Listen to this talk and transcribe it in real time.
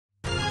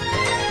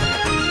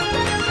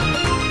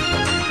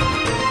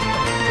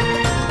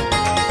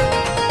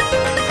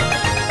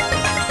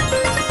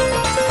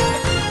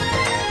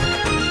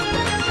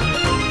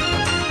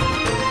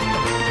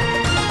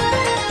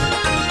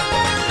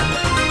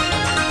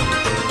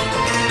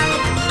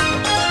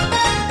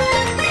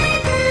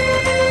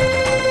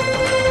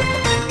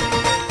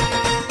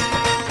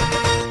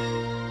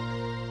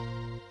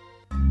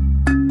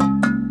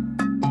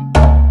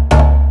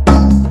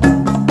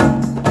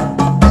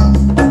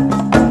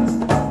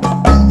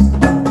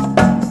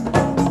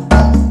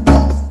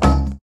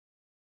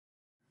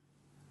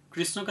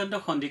কৃষ্ণকান্ত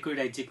খন্দিকৈ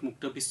ৰাজ্যিক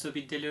মুক্ত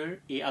বিশ্ববিদ্যালয়ৰ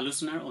এই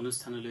আলোচনাৰ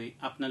অনুষ্ঠানলৈ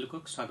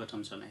আপোনালোকক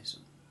স্বাগতম জনাইছো।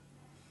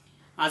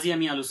 আজি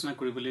আমি আলোচনা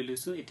কৰিবলৈ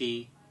লৈছো এটি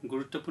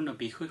গুৰুত্বপূৰ্ণ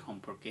বিষয়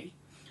সম্পৰ্কে,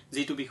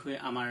 যেটো বিষয়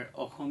আমাৰ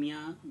অসমীয়া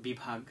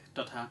বিভাগ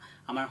তথা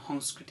আমাৰ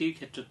সংস্কৃতিৰ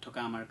ক্ষেত্ৰত থকা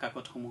আমাৰ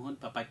কাকতসমূহত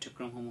বা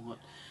পাঠ্যক্ৰমসমূহত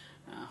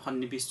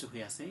সন্নিবিষ্ট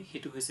হৈ আছে।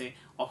 হেতু হৈছে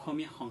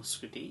অসমীয়া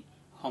সংস্কৃতি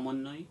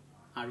সমন্বয়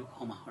আৰু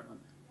সমাহৰণ।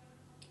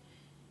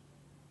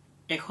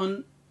 এখন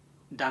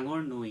ডাঙৰ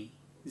নৈ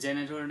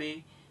যেনেধৰণে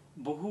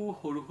বহু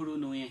সৰু সৰু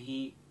নৈ আহি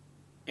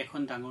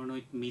এখন ডাঙৰ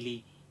নৈত মিলি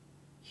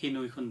সেই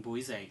নৈখন বৈ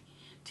যায়,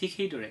 ঠিক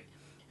সেইদৰে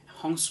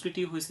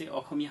সংস্কৃতি হৈছে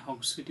অসমীয়া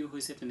সংস্কৃতিও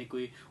হৈছে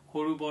তেনেকৈ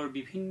সৰু বৰ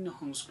বিভিন্ন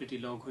সংস্কৃতি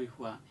লগ হৈ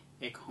হোৱা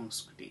এক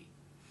সংস্কৃতি।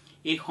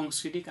 এই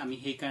সংস্কৃতিক আমি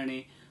সেই কাৰণে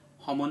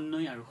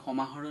সমন্বয় আৰু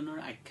সমাহৰণৰ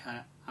আখ্যা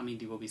আমি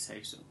দিব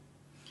বিচাৰিছো।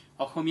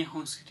 অসমীয়া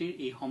সংস্কৃতিৰ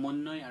এই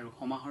সমন্বয় আৰু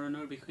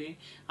সমাহৰণৰ বিষয়ে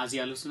আজি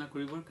আলোচনা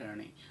কৰিবৰ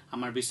কাৰণে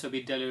আমাৰ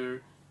বিশ্ববিদ্যালয়ৰ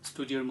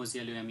ষ্টুডিঅ'ৰ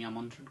মজিয়ালৈ আমি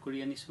আমন্ত্ৰণ কৰি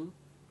আনিছো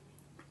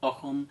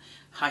অসম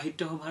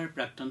সাহিত্য সভাৰ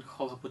প্ৰাক্তন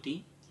সভাপতি,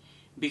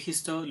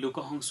 বিশিষ্ট লোক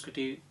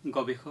সংস্কৃতিৰ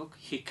গৱেষক,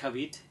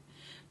 শিক্ষাবিদ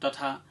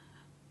তথা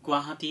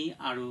গুৱাহাটী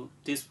আৰু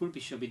তেজপুৰ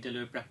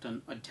বিশ্ববিদ্যালয়ৰ প্ৰাক্তন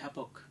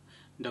অধ্যাপক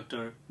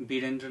ডক্টৰ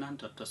বীৰেন্দ্ৰ নাথ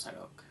দত্ত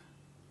ছাৰক।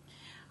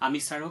 আমি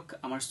ছাৰক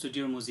আমাৰ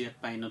ষ্টুডিঅ'ৰ মজিয়াত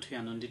পাই নথৈ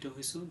আনন্দিত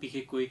হৈছো।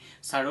 বিশেষকৈ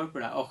ছাৰৰ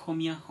পৰা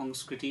অসমীয়া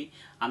সংস্কৃতি,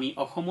 আমি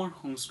অসমৰ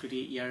সংস্কৃতি,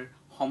 ইয়াৰ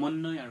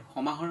সমন্বয় আৰু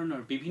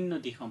সমাহৰণৰ বিভিন্ন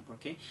দিশ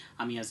সম্পৰ্কে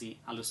আমি আজি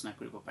আলোচনা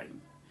কৰিব পাৰিম।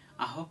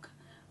 আহক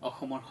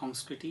অসমৰ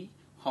সংস্কৃতি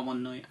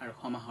সমন্বয় আৰু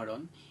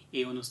সমাহৰণ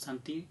এই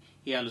অনুষ্ঠানটিৰ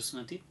এই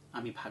আলোচনাটিত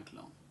আমি ভাগ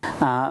লওঁ।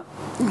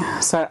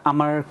 স্যাৰ,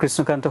 আমাৰ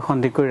কৃষ্ণকান্ত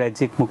খন্দিকৈ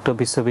ৰাজ্যিক মুক্ত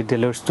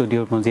বিশ্ববিদ্যালয়ৰ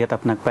ষ্টুডিঅ'ৰ মজিয়াত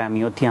আপোনাক পাই আমি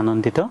অতি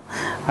আনন্দিত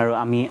আৰু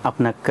আমি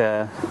আপোনাক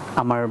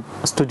আমাৰ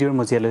ষ্টুডিঅ'ৰ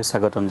মজিয়ালৈ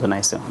স্বাগতম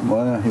জনাইছো।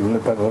 মই আহিবলৈ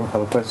পাই বৰ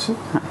ভাল পাইছো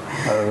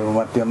আৰু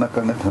মাতি অনাৰ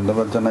কাৰণে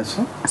ধন্যবাদ জনাইছো।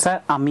 স্যাৰ,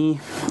 আমি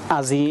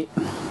আজি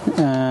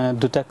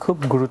দুটা খুব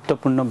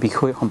গুৰুত্বপূৰ্ণ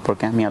বিষয়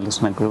সম্পৰ্কে আমি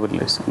আলোচনা কৰিবলৈ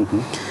লৈছো।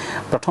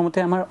 প্ৰথমতে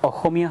আমাৰ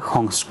অসমীয়া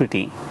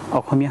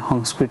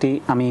সংস্কৃতি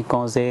আমি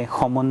কওঁ যে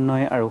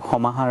সমন্বয় আৰু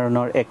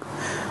সমাহৰণৰ এক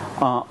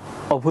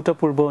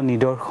অভূতপূৰ্ব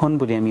নিদৰ্শন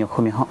বুলি আমি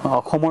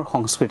অসমৰ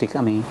সংস্কৃতিক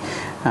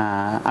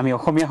আমি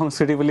অসমীয়া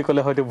সংস্কৃতি বুলি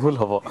ক'লে হয়তো ভুল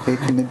হ'ব।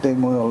 সেইখিনিতে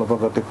মই অলপ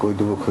আগতে কৈ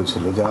দিব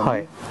খুজিছিলো যে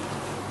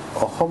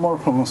অসমৰ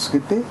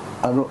সংস্কৃতি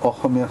আৰু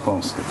অসমীয়া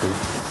সংস্কৃতি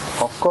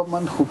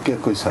অকমান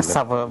সুকীয়াকৈ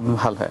চাব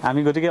ভাল হয়। আমি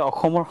গতিকে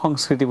অসমৰ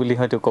সংস্কৃতি বুলি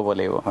হয়তো ক'ব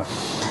লাগিব।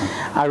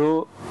 আৰু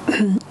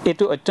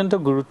এইটো অত্যন্ত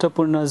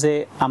গুৰুত্বপূৰ্ণ যে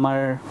আমাৰ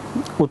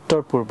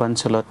উত্তৰ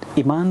পূৰ্বাঞ্চলত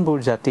ইমানবোৰ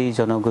জাতি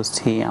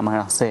জনগোষ্ঠী আমাৰ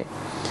আছে।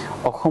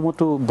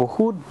 অসমতো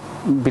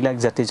বহুতবিলাক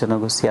জাতি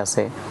জনগোষ্ঠী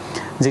আছে,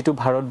 যিটো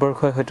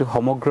ভাৰতবৰ্ষই হয়তো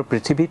সমগ্ৰ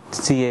পৃথিৱীত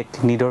যি এক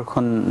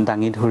নিদৰ্শন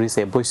দাঙি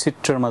ধৰিছে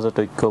বৈচিত্ৰ্যৰ মাজত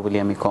ঐক্য বুলি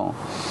আমি কওঁ।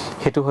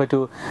 সেইটো হয়তো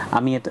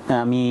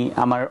আমি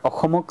আমাৰ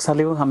অসমক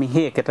চালেও আমি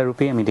সেই একেটা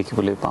ৰূপেই আমি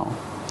দেখিবলৈ পাওঁ।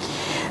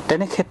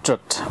 তেনে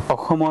ক্ষেত্ৰত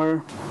অসমৰ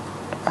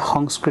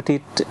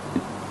সংস্কৃতিত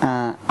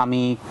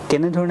আমি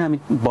কেনেধৰণে আমি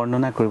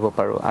বৰ্ণনা কৰিব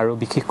পাৰোঁ আৰু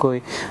বিশেষকৈ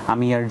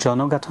আমি ইয়াৰ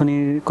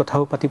জনগাঁথনিৰ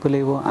কথাও পাতিব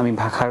লাগিব, আমি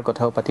ভাষাৰ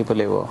কথাও পাতিব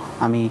লাগিব,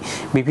 আমি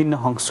বিভিন্ন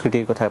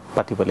সংস্কৃতিৰ কথা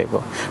পাতিব লাগিব।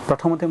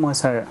 প্ৰথমতে মই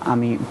ছাৰ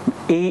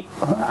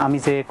আমি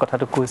যে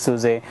কথাটো কৈছোঁ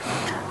যে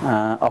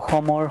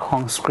অসমৰ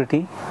সংস্কৃতি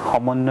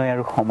সমন্বয়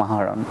আৰু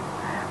সমাহৰণ,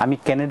 আমি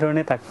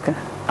কেনেধৰণে তাক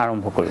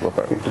আৰম্ভ কৰিব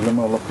পাৰোঁ? এইটোলৈ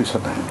মই অলপ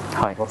পিছত আহিম।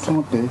 হয়,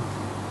 প্ৰথমতে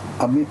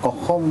আমি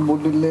অসম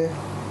বুলিলে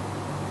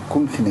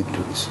কোনখিনিত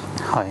ধৰিছোঁ?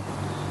 হয়,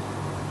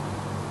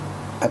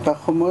 এটা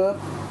সময়ত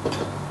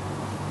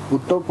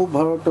উত্তৰ পূব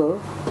ভাৰতৰ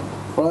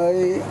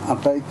প্ৰায়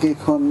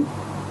আটাইকেইটা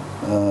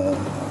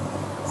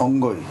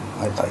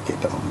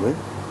অংগই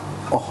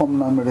অসম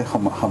নামেৰে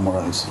সামৰা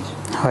হৈছিল।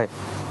 হয়,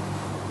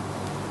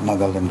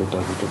 নাগালেণ্ডো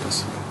তাৰ ভিতৰত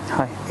আছিলে,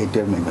 হয়,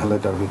 এতিয়া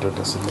মেঘালয় তাৰ ভিতৰত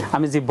আছিলে।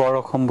 আমি যি বৰ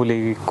অসম বুলি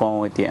কওঁ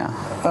এতিয়া,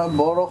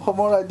 বৰ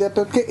অসমৰ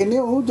আইডিয়াটোতকৈ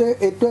এনেও যে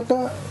এইটো এটা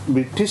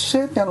ব্ৰিটিছে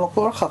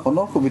তেওঁলোকৰ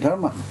শাসনৰ সুবিধাৰ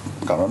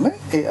কাৰণে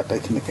এই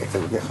আটাইখিনিক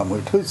একেলগে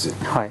সামৰি থৈছিল।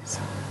 হয়,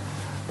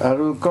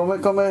 আৰু ক্ৰমে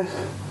ক্ৰমে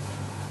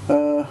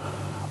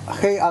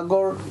সেই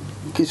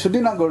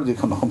কিছুদিন আগৰ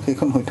যিখন অসম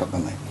সেইখন হৈ থকা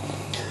নাই।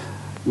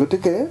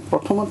 গতিকে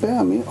প্ৰথমতে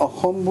আমি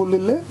অসম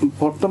বুলিলে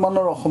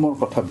বৰ্তমানৰ অসমৰ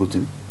কথা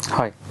বুজিম।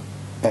 হয়,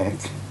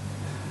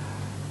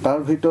 তাৰ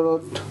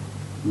ভিতৰত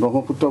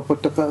ব্ৰহ্মপুত্ৰ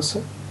উপত্যকা আছে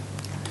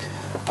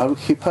আৰু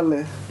সিফালে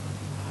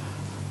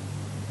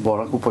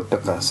বৰাক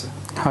উপত্যকা আছে।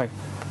 হয়,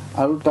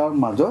 আৰু তাৰ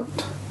মাজত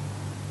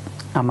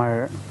আমাৰ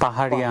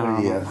পাহাৰীয়া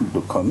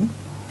দুখন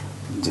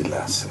জিলা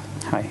আছে।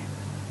 হয়,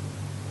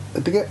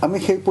 গতিকে আমি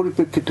সেই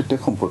পৰিপ্ৰেক্ষিততে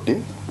সম্প্ৰতি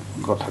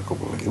কথা ক'ব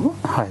লাগিব।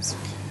 হয়,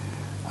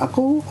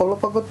 আকৌ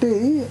অলপ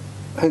আগতেই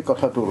সেই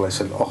কথাটো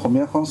ওলাইছিল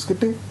অসমীয়া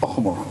সংস্কৃতি,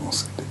 অসমৰ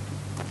সংস্কৃতি।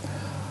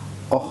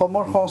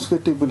 অসমৰ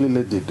সংস্কৃতি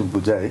বুলিলে যিটো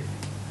বুজায়,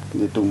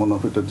 যিটো মনৰ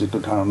ভিতৰত যিটো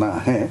ধাৰণা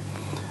আহে,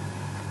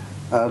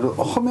 আৰু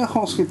অসমীয়া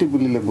সংস্কৃতি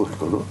বুলিলে বোধ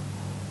কৰোঁ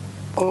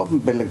অলপ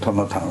বেলেগ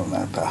ধৰণৰ ধাৰণা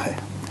এটা আহে।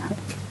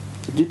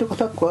 যিটো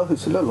কথা কোৱা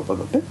হৈছিলে অলপ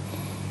আগতে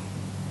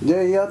যে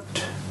ইয়াত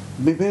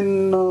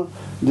বিভিন্ন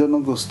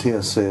জনগোষ্ঠী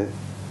আছে,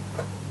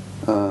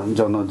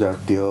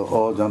 জনজাতীয়,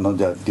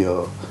 অজনজাতীয়,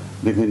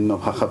 বিভিন্ন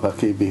ভাষা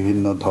ভাষী,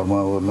 বিভিন্ন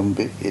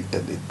ধৰ্মাৱলম্বী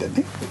ইত্যাদি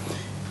ইত্যাদি।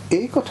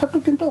 এই কথাটো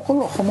কিন্তু অকল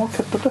অসমৰ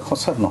ক্ষেত্ৰতে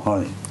সঁচা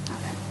নহয়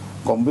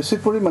কম বেছি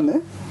পৰিমাণে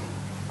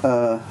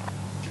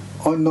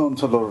অন্য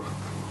অঞ্চলৰ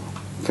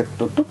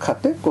ক্ষেত্ৰতো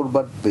খাতে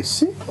কৰবাত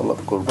বেছি অলপ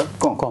কৰবাত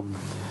কম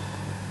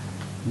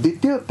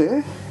দ্বিতীয়তে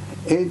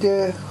এই যে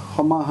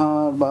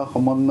সমাহাৰ বা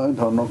সমন্বয়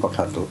ধৰণৰ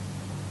কথাটো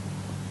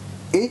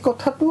এই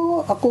কথাটো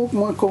আকৌ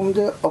মই ক'ম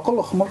যে অকল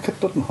অসমৰ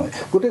ক্ষেত্ৰত নহয়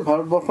গোটেই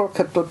ভাৰতবৰ্ষৰ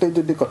ক্ষেত্ৰতে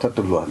যদি কথাটো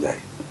লোৱা যায়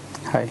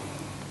হয়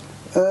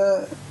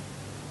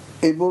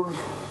এইবোৰ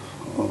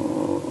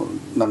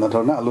নানা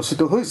ধৰণে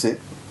আলোচিত হৈছে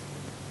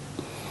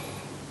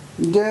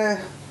যে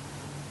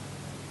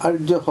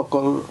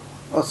আৰ্যসকল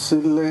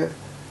আছিলে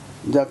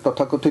যাক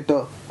তথাকথিত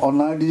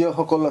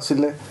অনাৰ্যসকল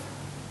আছিলে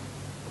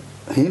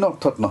হীন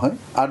অৰ্থত নহয়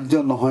আৰ্য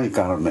নহয়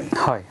কাৰণে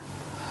হয়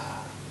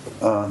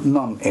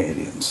নন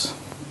এৰিয়ানছ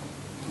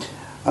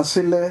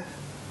আছিলে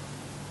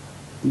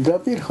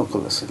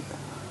দ্ৰাবিড়সকল আছিলে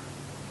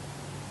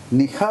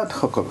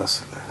নিষাদসকল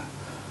আছিলে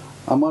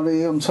আমাৰ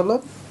এই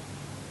অঞ্চলত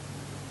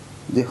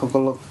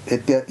যিসকলক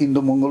এতিয়া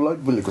ইণ্ডো মংগলয়ড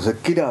বুলি কৈছে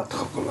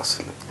কিৰাতসকল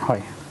আছিলে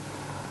হয়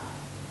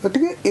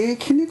গতিকে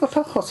এইখিনি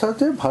কথা সঁচা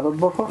যে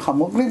ভাৰতবৰ্ষৰ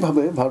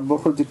সামগ্ৰিকভাৱে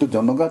ভাৰতবৰ্ষৰ যিটো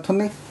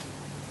জনগাঁথনি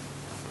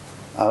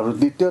আৰু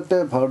দ্বিতীয়তে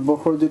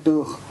ভাৰতবৰ্ষৰ যিটো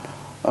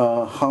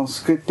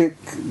সাংস্কৃতিক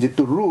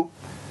যিটো ৰূপ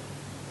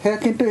সেয়া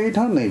কিন্তু এই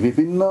ধৰণেই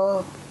বিভিন্ন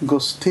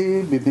গোষ্ঠী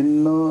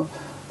বিভিন্ন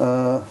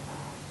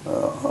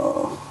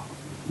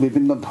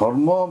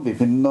ধৰ্ম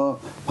বিভিন্ন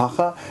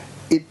ভাষা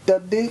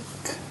ইত্যাদিক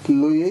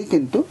লৈয়েই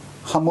কিন্তু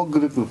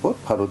সামগ্ৰিক ৰূপত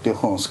ভাৰতীয়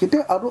সংস্কৃতি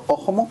আৰু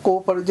অসমক ক'ব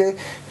পাৰি যে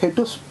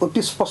সেইটো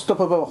অতি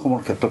স্পষ্টভাৱে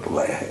অসমৰ ক্ষেত্ৰত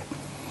ওলাই আহে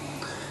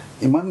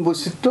ইমান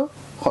বৈচিত্ৰ্য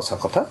সঁচা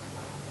কথা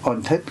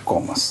অধ্যায়ত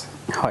কম আছে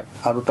হয়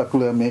আৰু তাক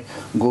লৈ আমি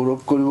গৌৰৱ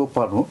কৰিব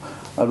পাৰোঁ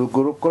আৰু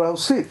গৌৰৱ কৰা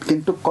উচিত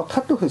কিন্তু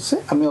কথাটো হৈছে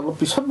আমি অলপ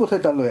পিছত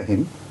বোধহয় তালৈ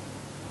আহিম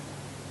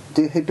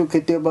যে সেইটো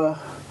কেতিয়াবা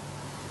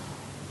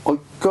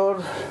ঐক্যৰ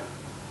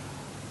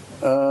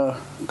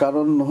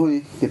কাৰণ নহৈ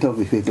কেতিয়াবা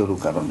বিভেদৰো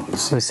কাৰণ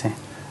হৈছে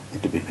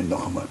এইটো বিভিন্ন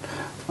সময়ত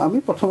আমি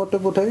প্ৰথমতে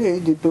বোধহয় এই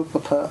যিটো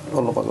কথা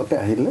অলপ আগতে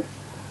আহিলে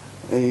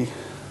এই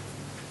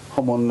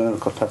সমন্বয়ৰ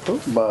কথাটো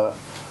বা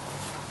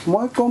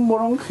মই ক'ম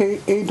বৰং সেই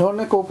এই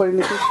ধৰণে ক'ব পাৰি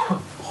নেকি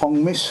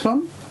সংমিশ্ৰণ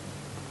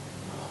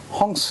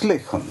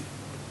সংশ্লেষণ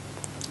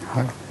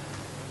হয়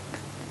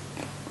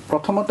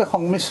প্ৰথমতে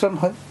সংমিশ্ৰণ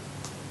হয়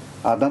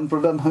আদান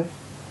প্ৰদান হয়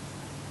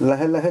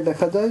লাহে লাহে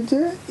দেখা যায় যে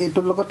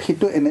এইটোৰ লগত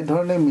সিটো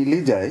এনেধৰণে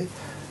মিলি যায়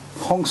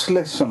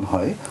সংশ্লেষণ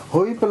হয়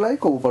হৈ পেলাই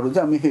ক'ব পাৰোঁ যে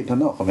আমি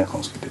সেইধৰণে অসমীয়া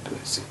সংস্কৃতিটো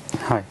হৈছে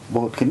হয়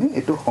বহুতখিনি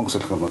এইটো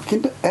সংশ্লেষণ হয়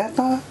কিন্তু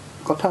এটা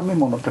কথা আমি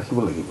মনত ৰাখিব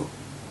লাগিব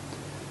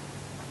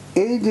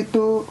এই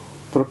যিটো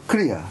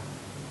প্ৰক্ৰিয়া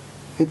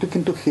সেইটো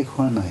কিন্তু শেষ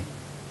হোৱা নাই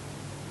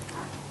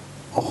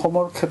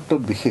অসমৰ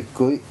ক্ষেত্ৰত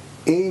বিশেষকৈ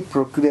এই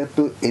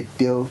প্ৰক্ৰিয়াটো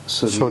এতিয়াও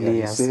চলি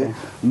আছে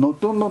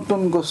নতুন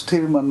নতুন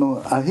গোষ্ঠীৰ মানুহ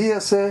আহি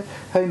আছে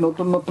সেই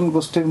নতুন নতুন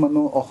গোষ্ঠীৰ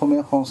মানুহ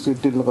অসমীয়া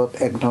সংস্কৃতিৰ লগত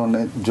এক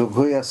ধৰণে যোগ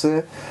হৈ আছে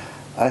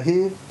আহি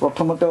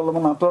প্ৰথমতে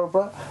অলপমান আঁতৰৰ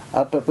পৰা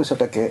আৰু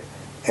তাৰপিছত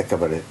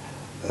একেবাৰে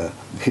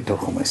ভিতৰ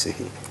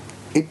সোমাইছেহি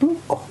এইটো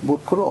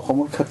বোধ কৰোঁ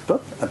অসমৰ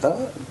ক্ষেত্ৰত এটা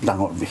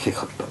ডাঙৰ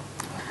বিশেষত্ব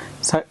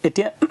ছাৰ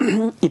এতিয়া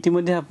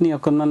ইতিমধ্যে আপুনি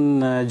অকণমান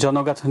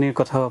জনগাঁথনিৰ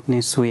কথাও আপুনি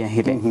চুই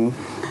আহিলে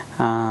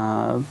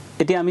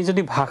এতিয়া আমি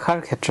যদি ভাষাৰ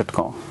ক্ষেত্ৰত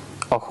কওঁ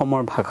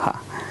অসমৰ ভাষা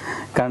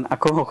কাৰণ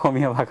আকৌ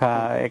অসমীয়া ভাষা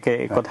একে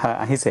কথা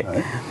আহিছে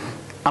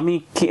আমি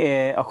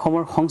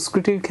অসমৰ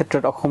সংস্কৃতিৰ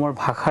ক্ষেত্ৰত অসমৰ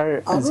ভাষাৰ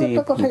আজি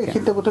এটা কথা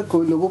এইখিনিতে বোধহয়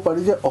কৈ ল'ব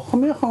পাৰি যে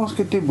অসমীয়া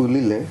সংস্কৃতি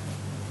বুলিলে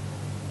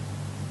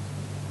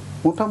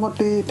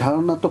মোটামুটি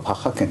ধাৰণাটো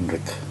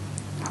ভাষাকেন্দ্ৰিক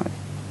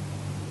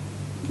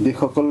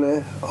যিসকলে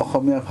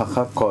অসমীয়া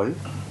ভাষা কয়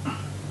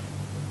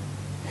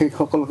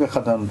সেইসকলকে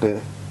সাধাৰণতে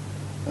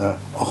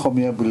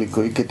অসমীয়া বুলি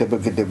কৈ কেতিয়াবা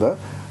কেতিয়াবা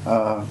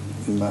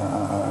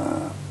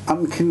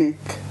আনখিনিক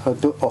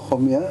হয়তো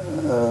অসমীয়া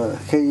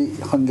সেই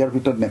সংজ্ঞাৰ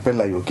ভিতৰত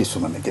নেপেলায়ো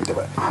কিছুমানে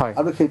কেতিয়াবা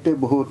আৰু সেইটোৱে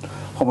বহুত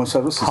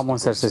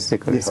সমস্যাৰ সৃষ্টি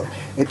কৰিছে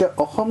এতিয়া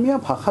অসমীয়া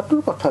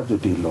ভাষাটোৰ কথা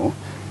যদি লওঁ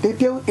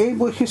তেতিয়াও এই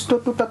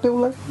বৈশিষ্ট্যটো তাতে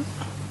ওলায়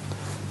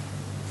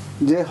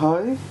যে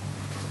হয়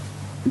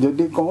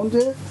যদি কওঁ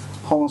যে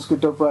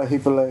সংস্কৃতৰ পৰা আহি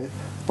পেলাই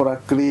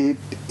প্ৰাকৃত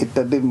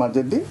ইত্যাদিৰ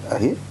মাজেদি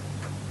আহি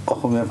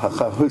অসমীয়া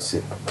ভাষা হৈছে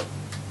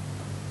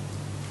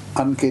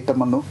আন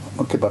কেইটামানো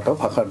কেইবাটাও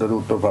ভাষাৰ দৰে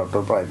উত্তৰ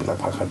ভাৰতৰ পৰা এইবিলাক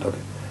ভাষাৰ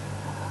দৰে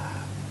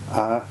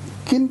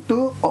কিন্তু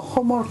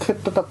অসমৰ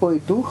ক্ষেত্ৰত আকৌ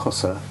এইটো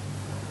সঁচা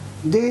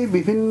যে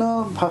বিভিন্ন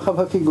ভাষা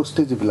ভাষী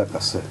গোষ্ঠী যিবিলাক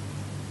আছে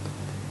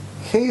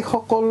সেই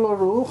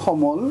সকলৰো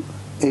সমল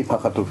এই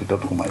ভাষাটোৰ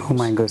ভিতৰত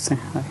সোমাই গৈছে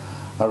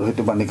আৰু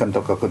সেইটো বাণীকান্ত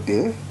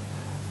কাকতিয়ে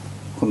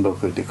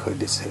সুন্দৰকৈ দেখুৱাই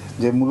দিছে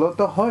যে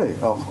মূলতঃ হয়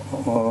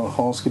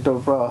সংস্কৃতৰ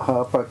পৰা অহা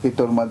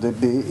প্ৰাকৃতৰ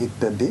মাজেদি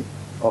ইত্যাদি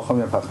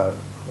অসমীয়া ভাষাৰ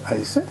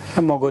আহিছে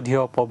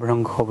মগধীয়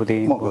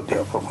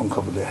অপভ্ৰংশ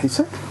বুলি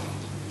আহিছে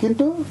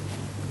কিন্তু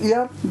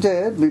ইয়াত যে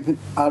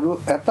আৰু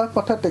এটা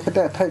কথা তেখেতে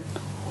এঠাইত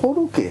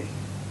সৰুকে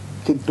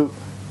কিন্তু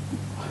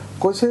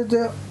কৈছে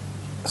যে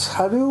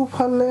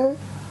চাৰিওফালে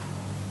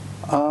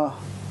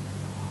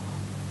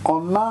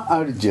অনা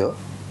আৰ্য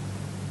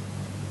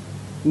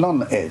নন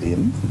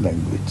এৰিয়ান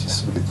লেংগুৱেজেছ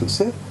বুলি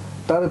কৈছে।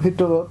 তাৰ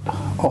ভিতৰত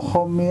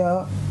অসমীয়া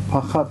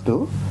ভাষাটো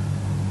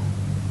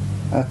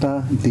এটা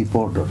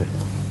দ্বীপৰ দৰে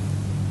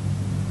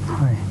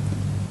হয়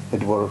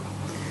এইটো বৰ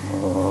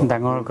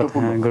ডাঙৰ কথা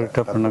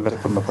গুৰুত্বপূৰ্ণ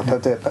কথা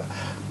যে এটা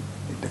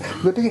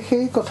গতিকে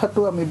সেই কথাটো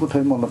আমি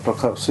বোধহয় মনত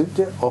ৰখা উচিত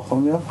যে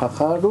অসমীয়া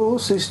ভাষাৰো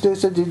সৃষ্টি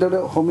হৈছে যিদৰে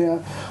অসমীয়া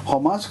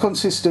সমাজখন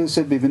সৃষ্টি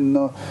হৈছে বিভিন্ন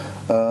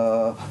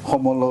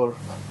সমলৰ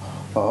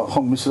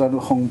সংমিশ্ৰণ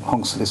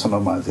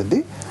সংশ্লেষণৰ মাজেদি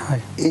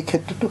এই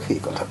ক্ষেত্ৰতো সেই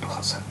কথাটো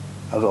সঁচা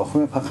আৰু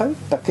অসমীয়া ভাষাই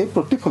তাকেই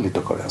প্ৰতিফলিত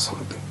কৰে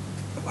আচলতে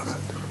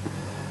ভাষাটো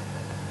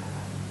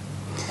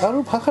আৰু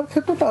ভাষাৰ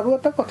ক্ষেত্ৰত আৰু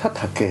এটা কথা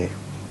থাকে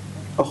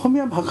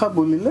অসমীয়া ভাষা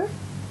বুলিলে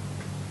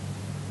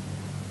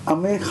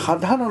আমি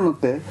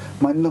সাধাৰণতে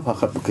মান্য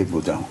ভাষাটোকে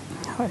বুজাওঁ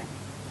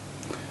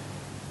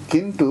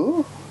কিন্তু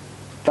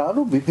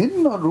তাৰো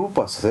বিভিন্ন ৰূপ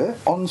আছে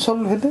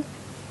অঞ্চলভেদে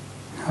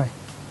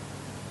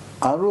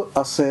আৰু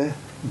আছে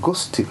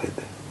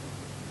গোষ্ঠীভেদে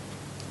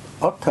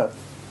অৰ্থাৎ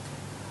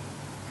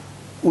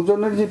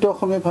উজনিৰ যিটো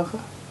অসমীয়া ভাষা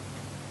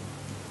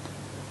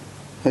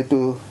সেইটো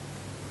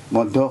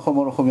মধ্য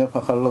অসমৰ অসমীয়া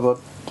ভাষাৰ লগত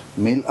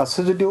মিল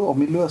আছে যদিও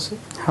অমিলো আছে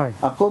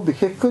আকৌ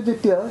বিশেষকৈ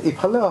যেতিয়া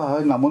ইফালে অহা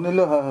হয়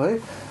নামনিলৈ অহা হয়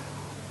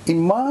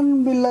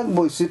ইমানবিলাক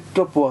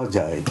বৈচিত্ৰ্য পোৱা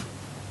যায়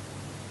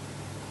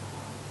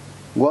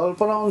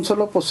গোৱালপাৰা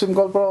অঞ্চলৰ পশ্চিম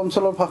গোৱালপাৰা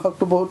অঞ্চলৰ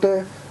ভাষাটো বহুতে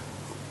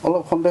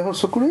অলপ সন্দেহৰ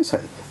চকুৰেই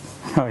চায়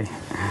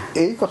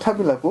এই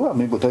কথাবিলাকো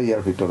আমি বোধহয়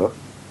ইয়াৰ ভিতৰত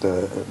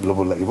ল'ব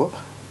লাগিব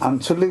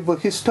আঞ্চলিক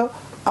বৈশিষ্ট্য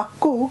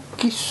আকৌ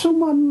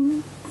কিছুমান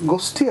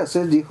গোষ্ঠী আছে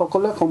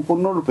যিসকলে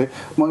সম্পূৰ্ণৰূপে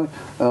মই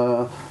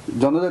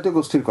জনজাতীয়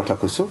গোষ্ঠীৰ কথা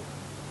কৈছোঁ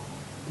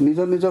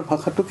নিজৰ নিজৰ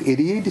ভাষাটোক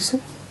এৰিয়েই দিছে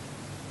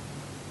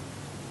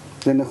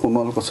যেনে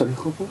সোণোৱাল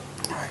কছাৰীসকল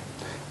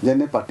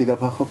যেনে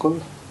পাতিৰাভাসকল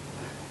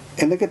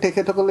এনেকৈ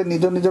তেখেতসকলে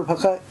নিজৰ নিজৰ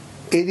ভাষা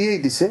এৰিয়েই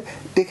দিছে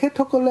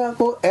তেখেতসকলে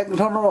আকৌ এক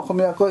ধৰণৰ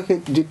অসমীয়া আকৌ সেই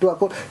যিটো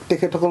আকৌ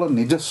তেখেতসকলৰ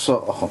নিজস্ব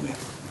অসমীয়া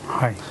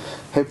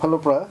সেইফালৰ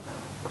পৰা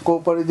ক'ব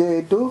পাৰি যে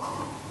এইটো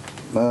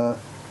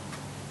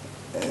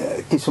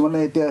কিছুমানে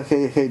এতিয়া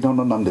সেই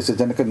ধৰণৰ নাম দিছে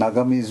যেনেকৈ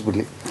নাগামিজ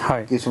বুলি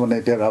কিছুমানে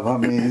এতিয়া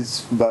ৰাভামিজ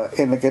বা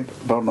এনেকৈ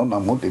ধৰণৰ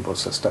নামো দিব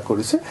চেষ্টা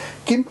কৰিছে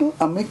কিন্তু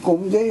আমি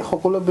ক'ম যে এই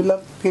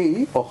সকলোবিলাকেই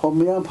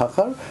অসমীয়া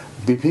ভাষাৰ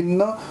বিভিন্ন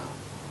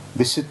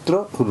বিচিত্ৰ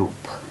ৰূপ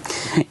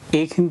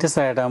এইখিনিতে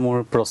ছাৰ এটা মোৰ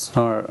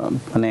প্ৰশ্নৰ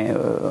মানে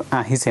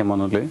আহিছে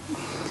মনলৈ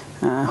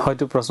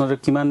হয়তো প্ৰশ্নটো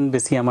কিমান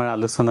বেছি আমাৰ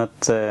আলোচনাত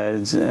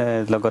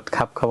লগত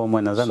খাপ খাব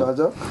মই নাজানো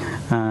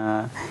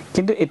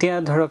কিন্তু এতিয়া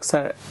ধৰক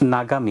ছাৰ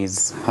নাগামিজ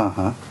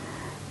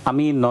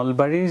আমি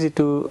নলবাৰীৰ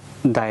যিটো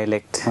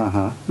ডাইলেক্ট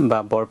বা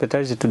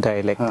বৰপেটাৰ যিটো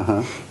ডাইলেক্ট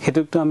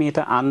সেইটোকতো আমি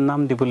এটা আন নাম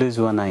দিবলৈ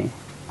যোৱা নাই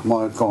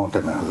মই কওঁ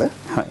তেনেহ'লে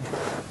হয়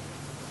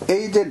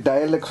এই যে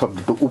ডাইলেক্ট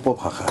শব্দটো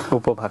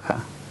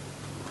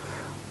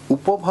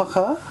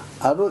উপভাষা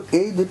আৰু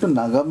এই যিটো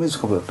নাগামিজ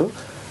শব্দটো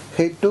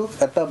সেইটোক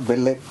এটা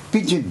বেলেগ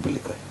পিজিন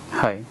বুলি কয়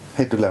হয়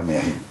সেইটোলৈ আমি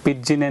আহিম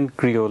পিজিন এণ্ড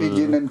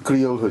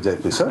ক্ৰিঅল হৈ যায়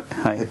পিছত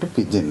সেইটো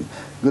পিজিন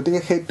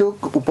গতিকে সেইটোক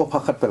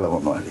উপভাষাত পেলাব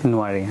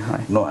নোৱাৰি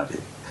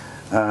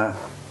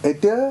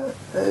এতিয়া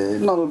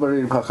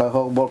নলবাৰীৰ ভাষা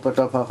হওক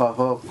বৰপেটাৰ ভাষা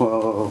হওক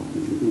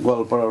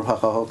গোৱালপাৰাৰ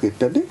ভাষা হওক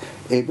ইত্যাদি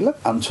এইবিলাক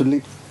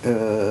আঞ্চলিক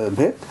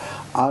ভেদ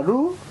আৰু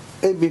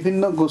এই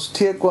বিভিন্ন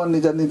গোষ্ঠীয়ে কোৱা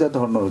নিজা নিজা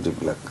ধৰণৰ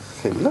যিবিলাক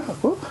সেইবিলাক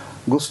আকৌ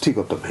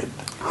গোষ্ঠীগত ভেদ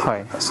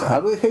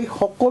আৰু সেই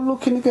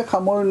সকলোখিনিকে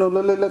সামৰি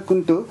নল'লে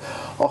কিন্তু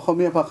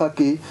অসমীয়া ভাষা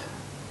কি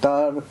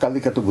তাৰ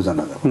কালিকাটো বুজা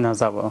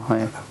নাযাব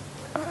হয়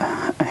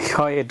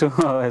হয় এইটো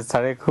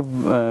ছাৰে খুব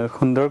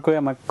সুন্দৰকৈ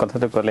আমাক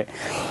কথাটো ক'লে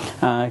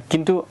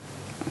কিন্তু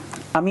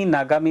আমি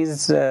নাগামিজ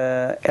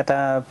এটা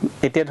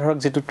এতিয়া ধৰক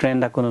যিটো ট্ৰেণ্ড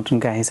আকৌ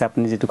নতুনকৈ আহিছে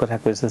আপুনি যিটো কথা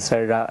কৈছে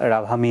ছাৰ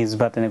ৰাভামিজ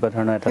বা তেনেকুৱা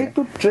ধৰণৰ এটা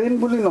সেইটো ট্ৰেণ্ড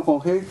বুলি নকওঁ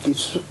সেই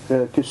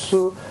কিছু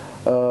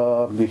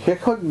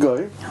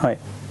বিশেষজ্ঞই হয়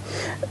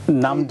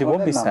নাম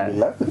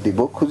দিব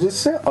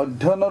খুজিছে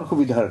অধ্যয়নৰ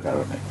সুবিধাৰ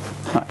কাৰণে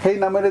সেই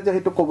নামেৰে যে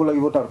সেইটো ক'ব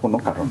লাগিব তাৰ কোনো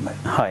কাৰণ নাই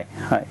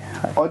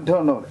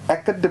অধ্যয়নৰ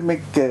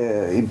একাডেমিক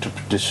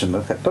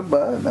ইণ্টাৰপ্ৰিটেশ্যনৰ ক্ষেত্ৰত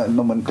বা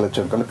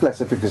নমেনক্লেচাৰ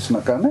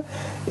ক্লাছিফিকেশ্যনৰ কাৰণে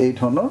এই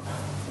ধৰণৰ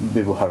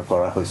ব্যৱহাৰ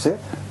কৰা হৈছে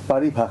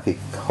পাৰিভাষিক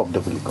শব্দ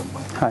বুলি ক'ম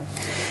মই হয়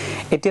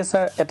এতিয়া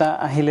ছাৰ এটা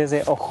আহিলে যে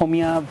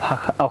অসমীয়া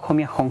ভাষা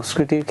অসমীয়া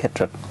সংস্কৃতিৰ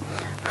ক্ষেত্ৰত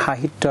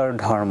সাহিত্য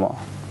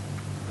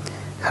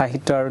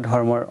আৰু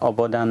ধৰ্মৰ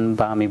অৱদান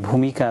বা আমি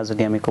ভূমিকা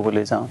যদি আমি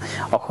ক'বলৈ যাওঁ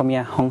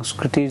অসমীয়া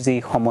সংস্কৃতিৰ যি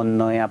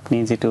সমন্বয় আপুনি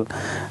যিটো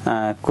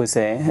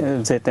কৈছে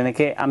যে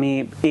তেনেকৈ আমি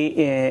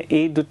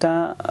এই দুটা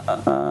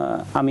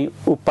আমি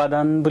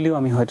উপাদান বুলিও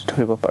আমি হয়তো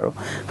ধৰিব পাৰোঁ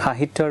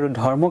সাহিত্য আৰু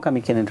ধৰ্মক আমি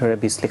কেনেদৰে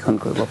বিশ্লেষণ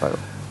কৰিব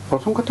পাৰোঁ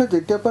প্ৰথম কথা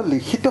যেতিয়াৰ পৰা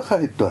লিখিত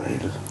সাহিত্য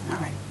আহিল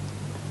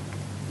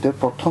তেতিয়া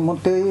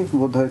প্ৰথমতেই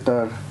বোধহয়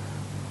তাৰ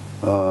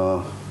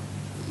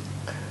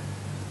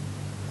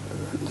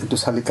যিটো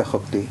চালিকা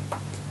শক্তি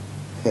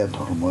সেয়া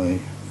ধৰ্মই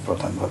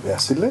প্ৰধানভাৱে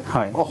আছিলে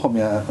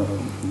অসমীয়া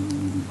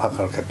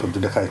ভাষাৰ ক্ষেত্ৰত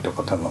যদি সাহিত্যৰ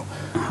কথা লওঁ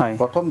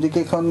প্ৰথম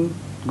যিকেইখন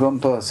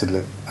গ্ৰন্থ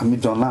আছিলে আমি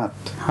জনাত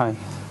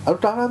আৰু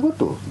তাৰ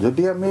আগতো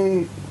যদি আমি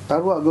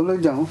তাৰো আগলৈ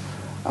যাওঁ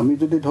আমি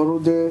যদি ধৰোঁ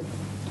যে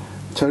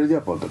চৰিজা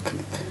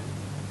পদক্ষিণিক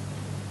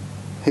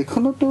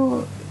সেইখনতো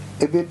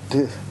এবিধ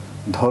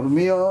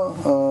ধৰ্মীয়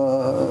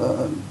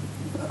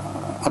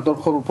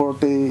আদৰ্শৰ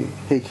ওপৰতেই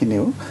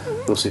সেইখিনিও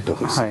ৰচিত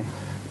হৈছে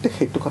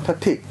সেইটো কথা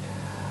ঠিক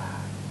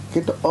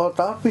কিন্তু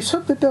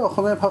তাৰপিছত যেতিয়া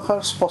অসমীয়া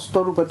ভাষাৰ স্পষ্ট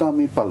ৰূপেটো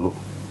আমি পালোঁ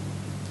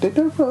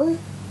তেতিয়াৰ পৰাই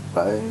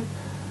প্ৰায়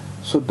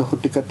 14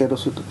 শতিকা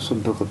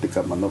 13-14 শতিকা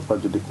মানৰ পৰা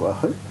যদি কোৱা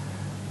হয়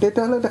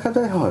তেতিয়াহ'লে দেখা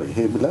যায় হয়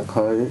সেইবিলাক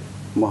হয়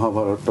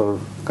মহাভাৰতৰ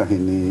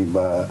কাহিনী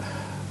বা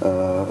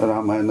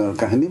ৰামায়ণৰ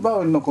কাহিনী বা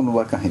অন্য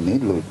কোনোবা কাহিনী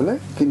লৈ পেলাই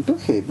কিন্তু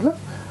সেইবিলাক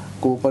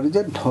ক'ব পাৰি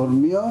যে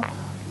ধৰ্মীয়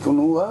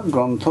কোনোবা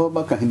গ্ৰন্থ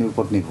বা কাহিনীৰ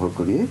ওপৰত নিৰ্ভৰ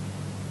কৰি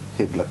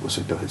সেইবিলাক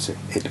ৰচিত হৈছে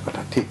এইটো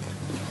কথা ঠিক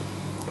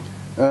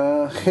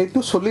সেইটো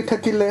চলি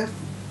থাকিলে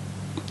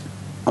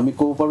আমি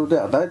ক'ব পাৰোঁ যে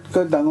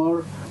আটাইতকৈ ডাঙৰ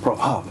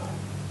প্ৰভাৱ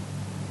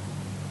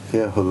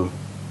সেয়া হ'ল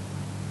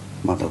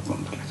মাধৱ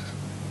কন্দলীৰ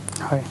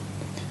হয়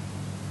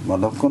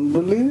মাধৱ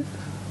কন্দলীৰ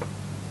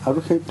আৰু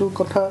সেইটো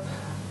কথা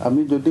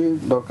আমি যদি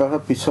দৰকাৰ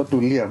হয় পিছত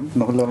উলিয়াম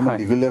নহ'লে অলপমান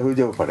দীঘলীয়া হৈ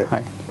যাব পাৰে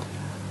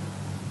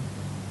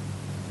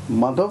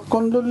মাধৱ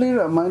কন্দলীৰ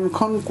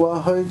ৰামায়ণখন কোৱা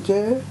হয় যে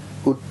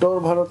উত্তৰ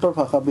ভাৰতৰ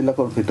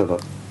ভাষাবিলাকৰ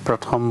ভিতৰত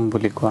প্ৰথম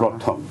বুলি কোৱা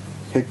প্ৰথম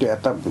সেইটো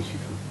এটা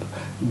বিশেষ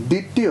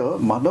দ্বিতীয়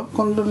মাধৱ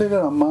কন্দলীৰ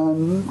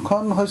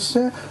ৰামায়ণখন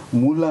হৈছে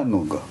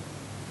মূলানুগ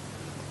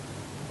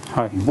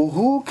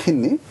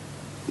বহুখিনি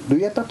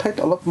দুই এটা ঠাইত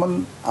অলপমান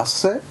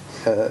আছে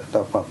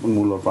তাৰপৰা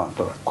মূলৰ পৰা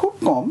আঁতৰা খুব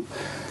কম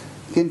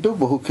কিন্তু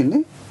বহুখিনি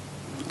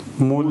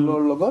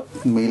মূলৰ লগত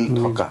মিল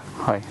থকা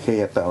সেই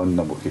এটা অন্য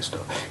বৈশিষ্ট্য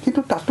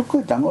কিন্তু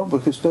তাতোকৈ ডাঙৰ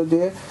বৈশিষ্ট্য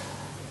যে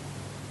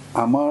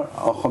আমাৰ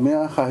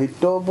অসমীয়া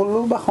সাহিত্য বোলো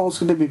বা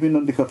সংস্কৃতিৰ বিভিন্ন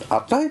দিশত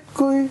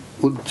আটাইতকৈ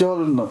উজ্জ্বল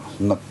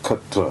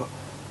নক্ষত্ৰ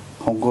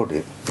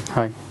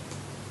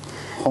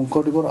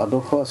শংকৰদেৱৰ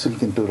আদৰ্শ আছিল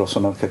কিন্তু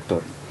ৰচনাৰ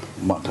ক্ষেত্ৰত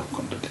মাধৱ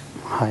কন্দলী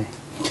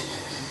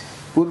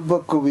পূৰ্ব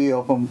কবি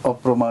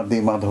অপ্ৰমাদী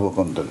মাধৱ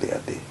কন্দলী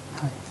আদি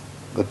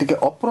গতিকে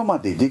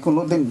অপ্ৰমাদী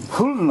যিকোনো দিন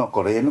ভুল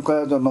নকৰে এনেকুৱা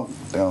এজনক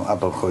তেওঁ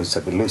আদৰ্শ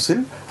হিচাপে লৈছিল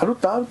আৰু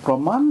তাৰ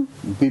প্ৰমাণ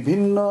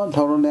বিভিন্ন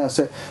ধৰণে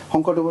আছে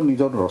শংকৰদেৱৰ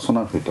নিজৰ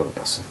ৰচনাৰ ভিতৰত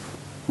আছে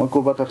মই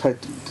ক'ৰবাত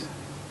ঠাইত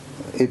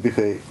এই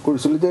বিষয়ে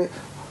কৰিছিলোঁ যে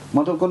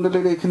মাধৱ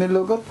কন্দলীৰ এইখিনিৰ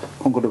লগত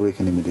শংকৰদেৱৰ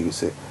এইখিনি মিলি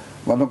গৈছে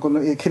মাধৱ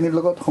কন্দলীৰ এইখিনিৰ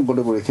লগত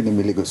শংকৰদেৱৰ এইখিনি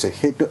মিলি গৈছে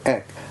সেইটো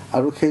এক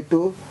আৰু সেইটো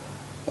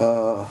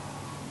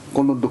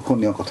কোনো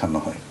দুখনীয় কথা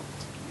নহয়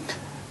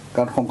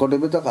কাৰণ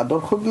শংকৰদেৱে যাক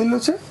আদৰ্শ বুলি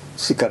লৈছে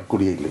স্বীকাৰ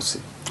কৰিয়েই লৈছে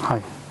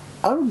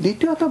আৰু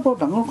দ্বিতীয় এটা বৰ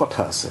ডাঙৰ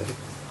কথা আছে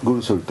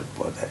গুৰুচৰিত্ৰত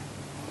পোৱা যায়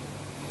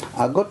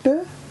আগতে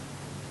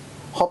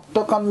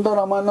সপ্তকাণ্ড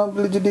ৰামায়ণ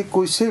বুলি যদি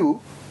কৈছেও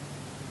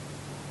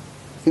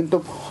কিন্তু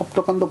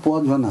সপ্তকাণ্ড পোৱা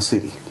যোৱা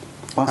নাছিল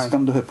 5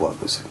 কাণ্ডহে পোৱা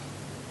গৈছিল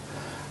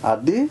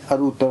আদি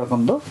আৰু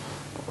উত্তৰাখণ্ড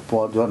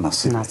পোৱা যোৱা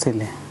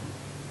নাছিলে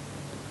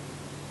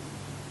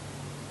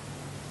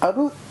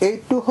আৰু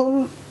এইটো হ'ল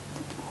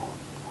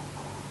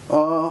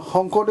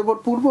শংকৰদেৱৰ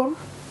পূৰ্বৰ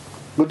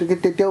গতিকে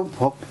তেতিয়াও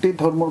ভক্তি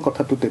ধৰ্মৰ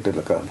কথাটো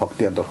তেতিয়ালৈকে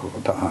ভক্তি আদৰ্শৰ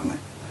কথা অহা নাই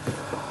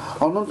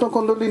অনন্ত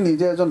কন্দলী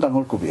নিজে এজন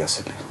ডাঙৰ কবি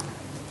আছিলে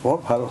বৰ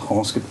ভাল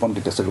সংস্কৃত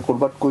পণ্ডিত আছিল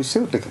ক'ৰবাত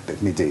কৈছেও তেখেতে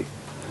নিজেই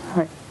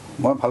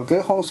মই ভালকৈ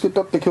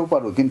সংস্কৃতত লিখিব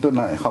পাৰোঁ কিন্তু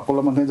নাই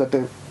সকলো মানুহে যাতে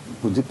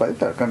বুজি পায়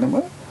তাৰ কাৰণে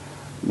মই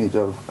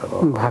নিজৰ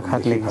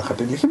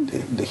ভাষাতে লিখিম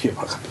দেশীয়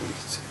ভাষাতে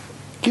লিখিছে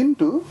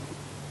কিন্তু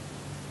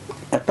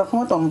এটা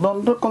সময়ত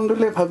অনন্ত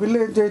কন্দলীয়ে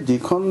ভাবিলে যে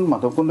যিখন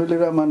মাধৱ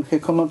কন্দলীৰ ৰামায়ণ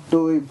সেইখনততো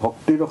এই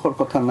ভক্তি ৰসৰ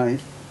কথা নাই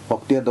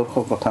ভক্তি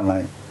আদৰ্শৰ কথা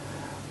নাই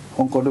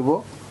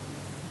শংকৰদেৱক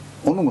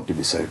অনুমতি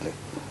বিচাৰিলে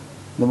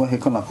যে মই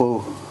সেইখন আকৌ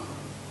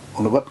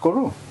অনুবাদ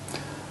কৰোঁ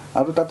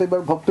আৰু তাতে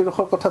এইবাৰ ভক্তি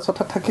ৰসৰ কথা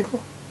চথা থাকিব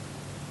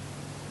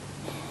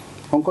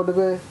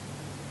শংকৰদেৱে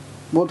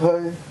বোধ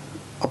হয়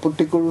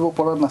আপত্তি কৰিব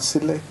পৰা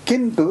নাছিলে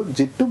কিন্তু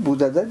যিটো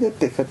বুজা যায় যে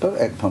তেখেতৰ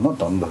এক ধৰণৰ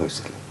দ্বন্দ্ব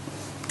হৈছিলে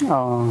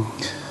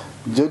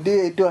যদি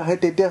এইটো আহে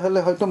তেতিয়াহ'লে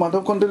হয়তো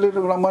মাধৱ কন্দলীৰ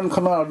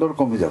ৰামায়ণখনৰ আদৰ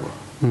কমি যাব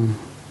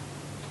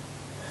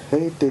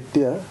সেই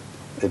তেতিয়া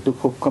এইটো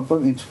খুব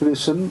কমপ্লিট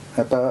ইনস্পিৰেশ্যন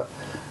এটা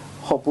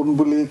সপোন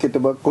বুলি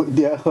কেতিয়াবা কৈ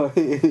দিয়া হয়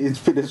এই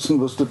ইনস্পিৰেশ্যন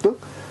বস্তুটোক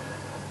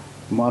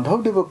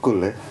মাধৱদেৱক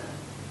ক'লে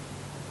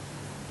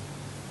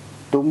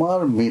তোমাৰ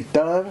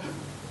মিটাৰ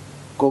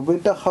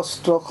কবিতা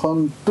শাস্ত্ৰখন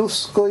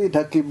টুচকৈ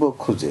ঢাকিব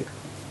খোজে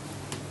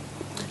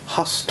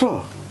শাস্ত্ৰ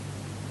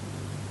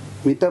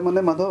মিতা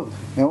মানে মাধৱ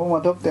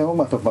তেওঁ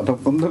মাধৱ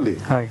কন্দলী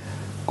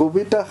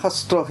কবিতা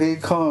শাস্ত্ৰ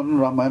সেইখন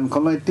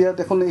ৰামায়ণখন এতিয়া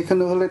দেখোন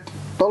এইখিনি হ'লে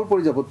তল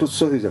পৰি যাব তুচ্ছ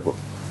হৈ যাব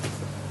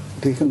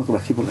সেইখনক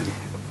ৰাখিব লাগে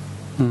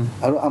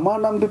আৰু আমাৰ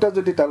নাম দুটা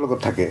যদি তাৰ লগত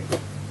থাকে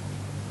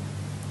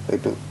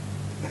এইটো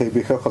সেই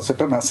বিষয়ে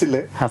সচেতন আছিলে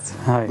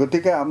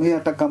গতিকে আমি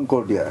এটা কাম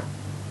কৰি দিয়া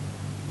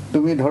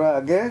তুমি ধৰা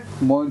আগে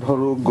মই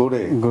ধৰো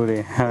গৰে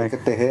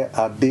তেখেতেহে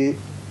আদি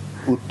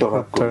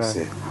উত্তৰাত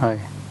কৰিছে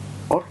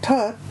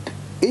অৰ্থাৎ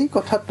এই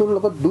কথাটোৰ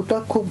লগত দুটা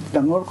খুব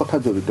ডাঙৰ কথা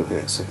জড়িত হৈ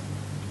আছে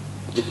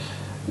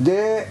যে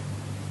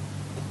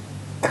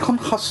এখন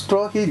শাস্ত্ৰ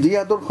সি যি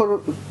আদৰ্শ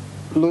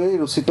লৈ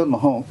ৰচিত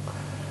নহওক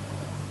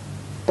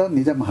তাৰ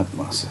নিজা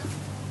মহাত্মা আছে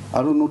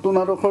আৰু নতুন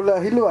আদৰ্শলৈ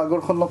আহিলেও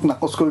আগৰখনক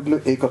নাকচ কৰি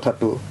দিলেও এই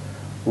কথাটো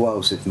হোৱা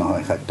উচিত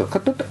নহয় সাহিত্যৰ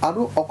ক্ষেত্ৰত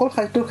আৰু অকল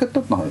সাহিত্যৰ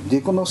ক্ষেত্ৰত নহয়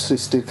যিকোনো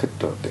সৃষ্টিৰ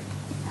ক্ষেত্ৰতে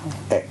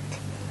এক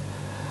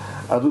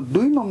আৰু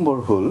 2 নম্বৰ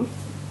হ'ল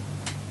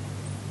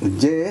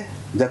যে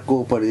যাক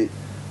ক'ব পাৰি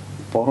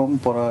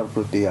পৰম্পৰাৰ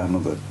প্ৰতি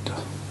আনুগত্য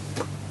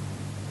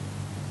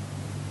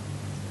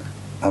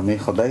আমি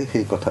সদায়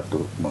সেই কথাটো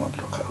মনত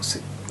ৰখা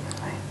উচিত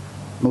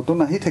নতুন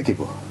আহি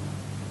থাকিব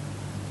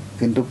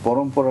কিন্তু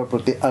পৰম্পৰাৰ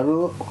প্ৰতি আৰু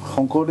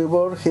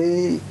শংকৰদেৱৰ সেই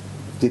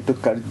যেটো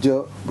কাৰ্য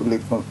বুলি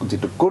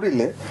যেটো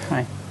কৰিলে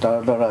তাৰ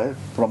দ্বাৰা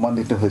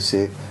প্ৰমাণিত হৈছে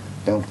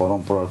তেওঁ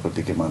পৰম্পৰাৰ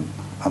প্ৰতি কিমান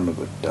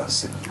আনুগত্য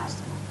আছে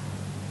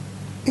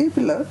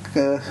এইবিলাক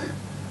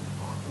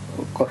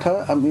কথা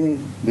আমি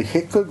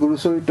বিশেষকৈ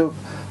গুৰুচৰিত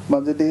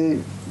মাজেদি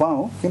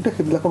পাওঁ কিন্তু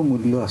সেইবিলাকৰ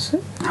মূল্য আছে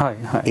হয়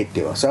হয়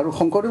এতিয়াও আছে আৰু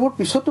শংকৰদেৱৰ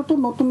পিছততো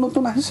নতুন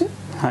নতুন আহিছে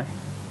হয়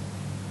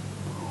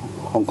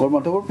শংকৰ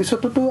মাধৱৰ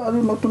পিছততো আৰু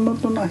নতুন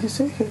নতুন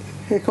আহিছে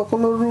সেই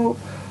সকলৰো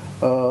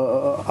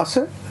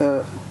আছে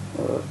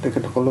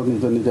তেখেতসকলৰ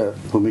নিজৰ নিজৰ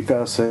ভূমিকা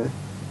আছে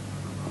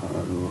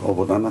আৰু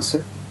অৱদান আছে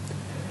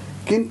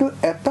কিন্তু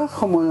এটা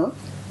সময়ত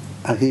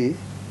আহি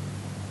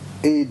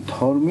এই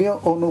ধৰ্মীয়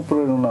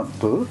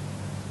অনুপ্ৰেৰণাটোৰ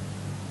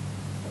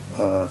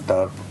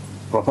তাৰ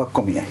প্ৰভাৱ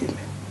কমি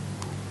আহিলে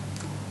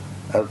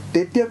আৰু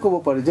তেতিয়া ক'ব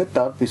পাৰি যে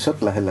তাৰ পিছত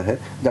লাহে লাহে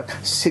যাক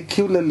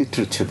সেকুলাৰ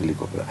লিটাৰেচাৰ বুলি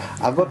ক'ব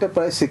আগতে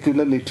প্ৰায়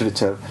সেকুলাৰ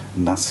লিটাৰেচাৰ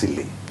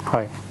নাছিলে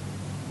হয়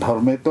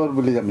ধৰ্মেতৰ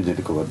বুলি আমি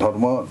যদি ক'ব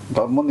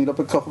ধৰ্ম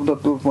নিৰপেক্ষ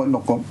শব্দটো মই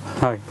নকম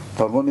হয়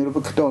ধৰ্ম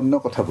নিৰপেক্ষতা অন্য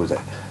কথা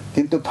বুজায়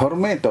কিন্তু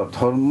ধৰ্মেতৰ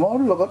ধৰ্মৰ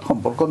লগত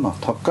সম্পৰ্ক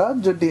নথকা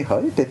যদি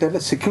হয়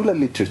তেতিয়াহ'লে সেকুলাৰ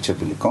লিটাৰেচাৰ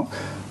বুলি কওঁ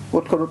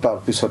বোধ কৰোঁ তাৰ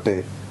পিছতে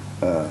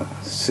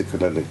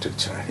সেকুলাৰ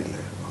লিটাৰেচাৰ আহিলে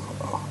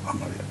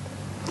আমাৰ ইয়াত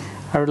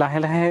আৰু লাহে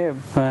লাহে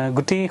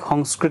গোটেই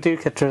সংস্কৃতিৰ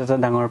ক্ষেত্ৰত এটা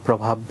ডাঙৰ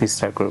প্ৰভাৱ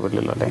বিস্তাৰ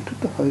কৰিবলৈ ল'লে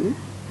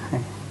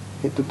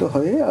সেইটোতো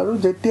হয়েই আৰু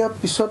যেতিয়া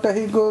পিছত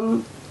আহি গ'ল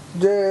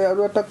যে আৰু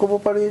এটা ক'ব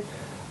পাৰি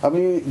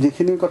আমি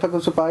যিখিনি কথা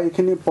কৈছোঁ পাই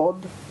এইখিনি পদ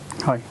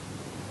হয়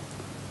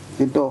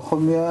কিন্তু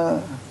অসমীয়া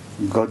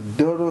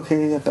গদ্যৰো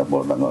সেই এটা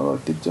বৰ ডাঙৰ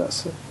ঐতিহ্য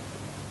আছে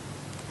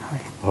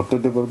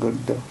ভট্টদেৱৰ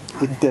গদ্য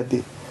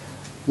ইত্যাদি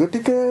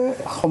গতিকে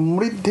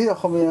সমৃদ্ধি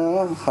অসমীয়া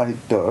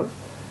সাহিত্যৰ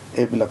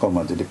এইবিলাকৰ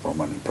মাজেদি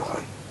প্ৰমাণিত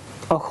হয়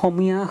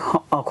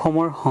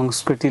অসমৰ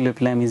সংস্কৃতি লৈ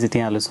পেলাই আমি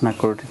যেতিয়া আলোচনা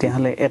কৰোঁ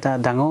তেতিয়াহ'লে এটা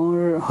ডাঙৰ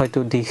হয়তো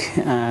দিশ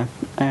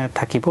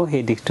থাকিব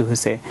সেই দিশটো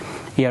হৈছে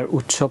ইয়াৰ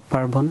উৎসৱ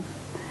পাৰ্বণ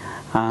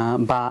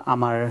বা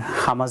আমাৰ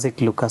সামাজিক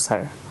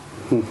লোকাচাৰ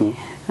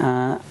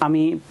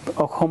আমি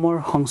অসমৰ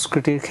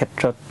সংস্কৃতিৰ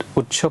ক্ষেত্ৰত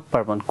উৎসৱ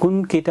পাৰ্বণ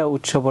কোনকেইটা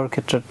উৎসৱৰ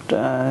ক্ষেত্ৰত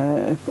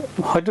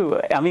হয়তো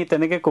আমি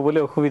তেনেকৈ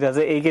ক'বলৈ অসুবিধা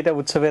যে এইকেইটা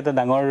উৎসৱে এটা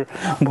ডাঙৰ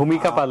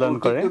ভূমিকা পালন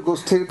কৰে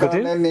গোষ্ঠীৰ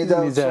কাৰণে নিজা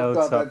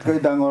আটাইতকৈ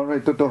ডাঙৰ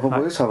এইটোতো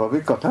হ'বই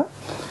স্বাভাৱিক কথা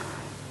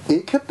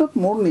এই ক্ষেত্ৰত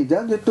মোৰ নিজা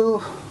যিটো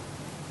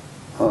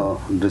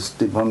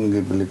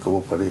দৃষ্টিভংগী বুলি ক'ব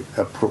পাৰি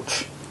এপ্ৰ'চ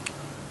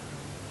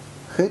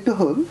সেইটো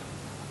হ'ল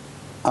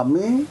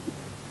আমি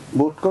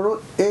বোধ কৰোঁ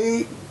এই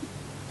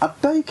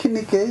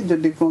আটাইখিনিকে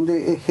যদি কওঁ যে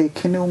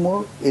সেইখিনিও মোৰ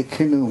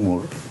এইখিনিও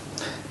মোৰ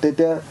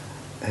তেতিয়া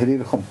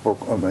হেৰিৰ সম্পৰ্ক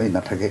এই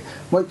নাথাকে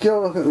মই কিয়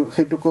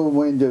সেইটো কওঁ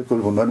মই এনজয়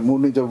কৰিব নোৱাৰিম মোৰ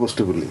নিজৰ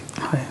বস্তু বুলি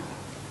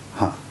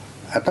হা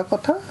এটা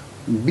কথা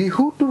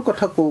বিহুটোৰ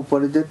কথা ক'ব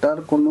পাৰি যে তাৰ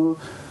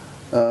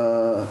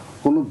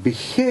কোনো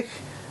বিশেষ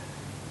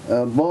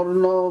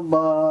বৰ্ণ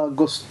বা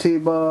গোষ্ঠী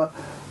বা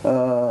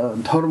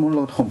ধৰ্মৰ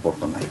লগত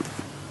সম্পৰ্ক নাই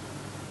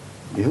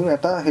বিহুৰ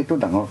এটা সেইটো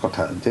ডাঙৰ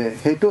কথা যে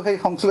সেইটো সেই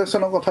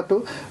সংশ্লেষণৰ কথাটো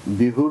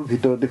বিহুৰ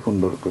ভিতৰতে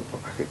সুন্দৰকৈ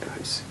প্ৰকাশিত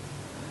হৈছে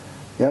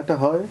ইয়াতে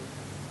হয়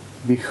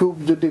বিহু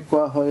যদি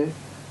কোৱা হয়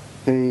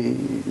সেই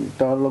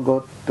তাৰ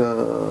লগত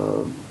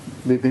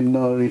বিভিন্ন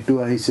ঋতু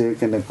আহিছে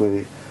কেনেকৈ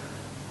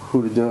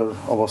সূৰ্যৰ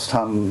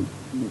অৱস্থান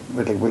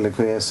বেলেগ বেলেগ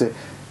হৈ আছে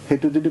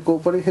সেইটো যদি ক'ব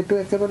পাৰি সেইটো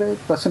একেবাৰে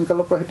প্ৰাচীন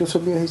কালৰ পৰা সেইটো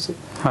চলি আহিছে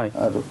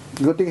আৰু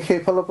গতিকে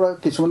সেইফালৰ পৰা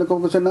কিছুমানে ক'ব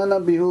গৈছে না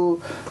বিহু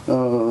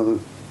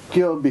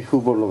কিয়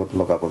বিহুবোৰ লগত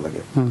লগাব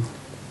লাগে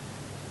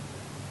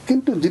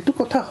কিন্তু যিটো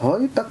কথা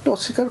হয় তাকতো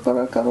অস্বীকাৰ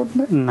কৰাৰ কাৰণ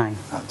নাই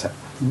আচ্ছা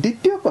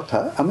দ্বিতীয় কথা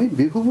আমি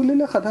বিহু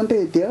বুলিলে সাধাৰণতে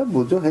এতিয়া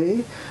বুজো সেই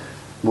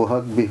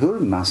বহাগ বিহুৰ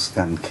নাচ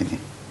গানখিনি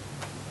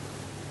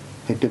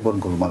সেইটো বৰ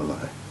গোলমাল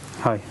লগায়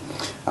হয়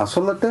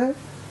আচলতে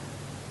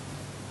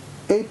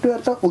এইটো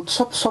এটা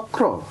উৎসৱ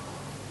চক্ৰ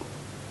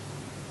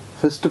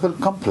ফেষ্টিভেল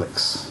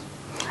কমপ্লেক্স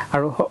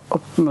আৰু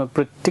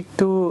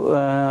প্ৰত্যেকটো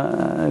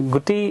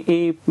গোটেই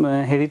এই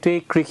হেৰিটোৱে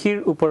কৃষিৰ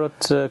ওপৰত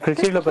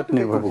কৃষিৰ লগত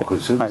নিৰ্ভৰ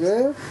কৰিছে যে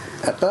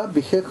এটা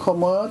বিশেষ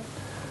সময়ত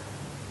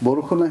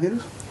বৰষুণ আহিল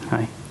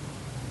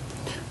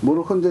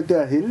বৰষুণ যেতিয়া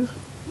আহিল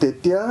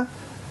তেতিয়া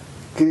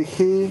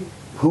কৃষি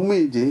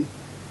ভূমি যি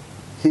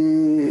সি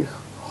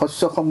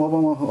শস্য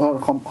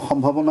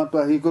সম্ভাৱনাটো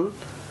আহি গ'ল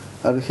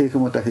আৰু সেই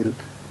সময়ত আহিল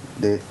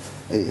যে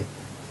এই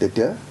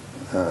তেতিয়া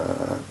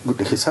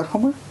গোটেই সিঁচাৰ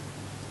সময়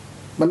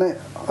মানে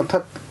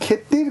অৰ্থাৎ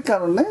খেতিৰ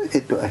কাৰণে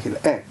এইটো আহিল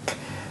এক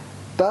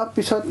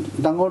তাৰপিছত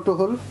ডাঙৰটো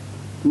হ'ল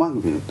মাঘ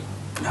বিহুটো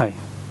হয়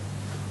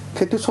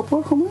খেতি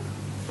চপোৱাৰ সময়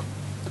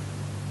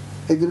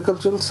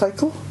agricultural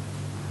cycle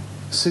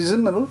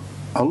seasonal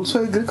also'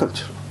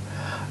 agriculture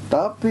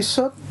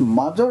তাৰপিছত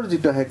মাজৰ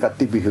যিটো আহে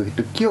কাতি বিহু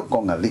সেইটো কিয়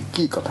কঙালী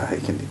কি কথা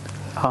সেইখিনিত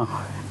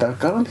তাৰ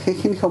কাৰণ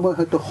সেইখিনি সময়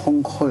হয়তো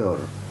সংশয়ৰ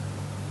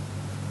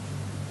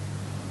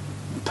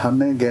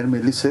ধানে গেৰ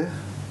মেলিছে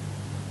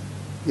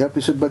ইয়াৰ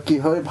পিছত বা কি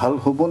হয় ভাল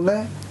হ'বনে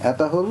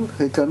এটা হ'ল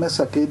সেইকাৰণে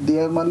চাকি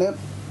দিয়াৰ মানে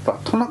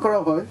প্ৰাৰ্থনা কৰা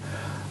হয়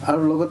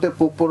আৰু লগতে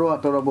পোক-পৰুৱা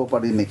আঁতৰাব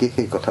পাৰি নেকি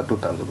সেই কথাটো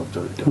তাৰ লগত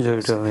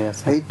জড়িত হৈ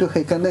আছে সেইটো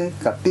সেইকাৰণে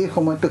কাতিৰ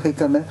সময়টো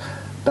সেইকাৰণে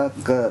তাক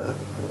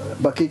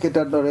বাকী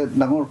কেইটাৰ দৰে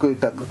ডাঙৰকৈ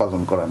তাক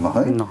পালন কৰা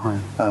নহয়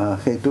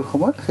সেইটোৰ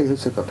সময়ত সেই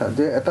হৈছে কথা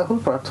যে এটা হ'ল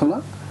প্ৰাৰ্থনা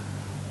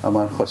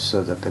আমাৰ শস্য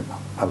যাতে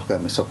ভালকৈ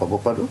আমি চপাব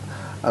পাৰোঁ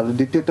আৰু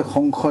দ্বিতীয়তে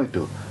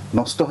সংশয়টো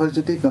নষ্ট হয়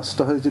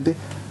যদি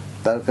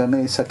তাৰ কাৰণে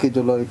এই চাকি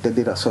জ্বলোৱা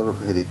ইত্যাদিৰ আচৰ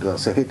হেৰিটো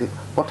আছে সেইটো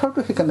পথাৰটো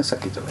সেইকাৰণে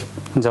চাকি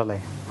জ্বলাই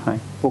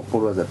পোক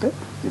পৰুৱা যাতে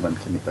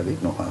যিমানখিনি পাৰি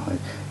নোহোৱা হয়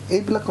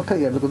এইবিলাক কথা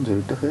ইয়াৰ লগত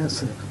জড়িত হৈ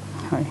আছে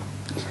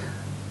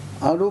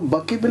আৰু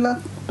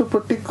বাকীবিলাকতো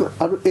প্ৰত্যেক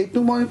আৰু এইটো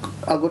মই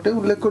আগতে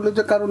উল্লেখ কৰিলোঁ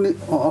যে কাৰণ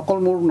অকল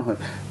মোৰ নহয়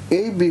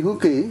এই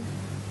বিহুকেই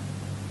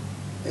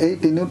এই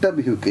তিনিওটা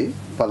বিহুকেই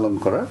পালন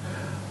কৰা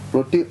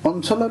প্ৰতি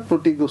অঞ্চলত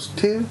প্ৰতি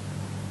গোষ্ঠীৰ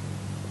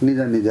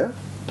নিজা নিজা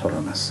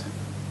ধৰণ আছে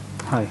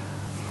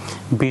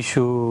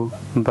বিশু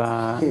বা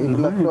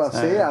এইবিলাকতো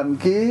আছে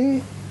আনকি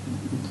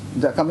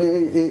যাক আমি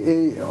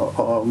এই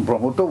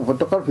ব্ৰহ্মপুত্ৰ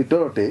উপত্যকাৰ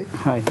ভিতৰতে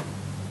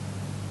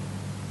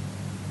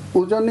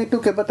উজনিটো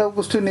কেইবাটাও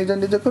গোষ্ঠী নিজে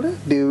নিজে কৰে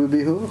দেউৰী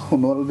বিহু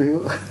সোণোৱাল বিহু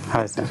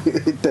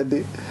ইত্যাদি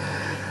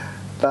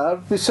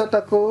তাৰপিছত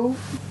আকৌ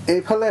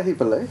এইফালে আহি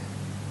পেলাই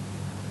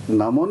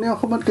নামনি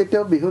অসমত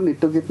কেতিয়াও বিহু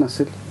নৃত্য গীত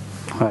নাছিল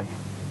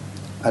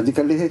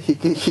আজিকালিহে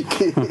শিকি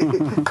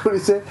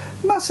কৰিছে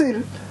নাছিল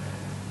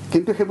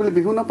কিন্তু সেইবুলি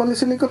বিহু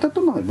নাপালিছিল এই কথাটো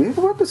নহয় বিহু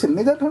পাতিছিল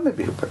নিজা ধৰণে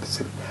বিহু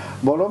পাতিছিল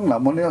বৰং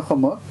নামনি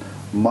অসমত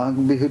মাঘ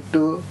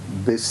বিহুটো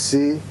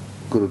বেছি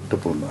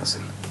গুৰুত্বপূৰ্ণ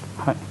আছিল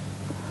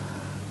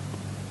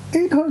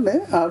এই ধৰণে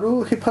আৰু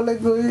সিফালে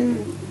গৈ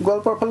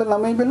গোৱালপাৰাৰ ফালে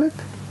নামেই বেলেগ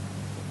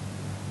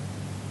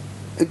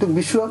এইটো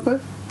বিচুৱা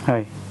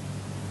কয়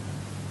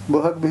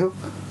বহাগ বিহুক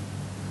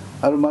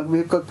আৰু মাঘ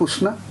বিহুক কয়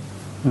পুষ্ণা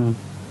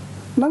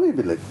নামেই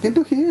বেলেগ কিন্তু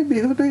সেই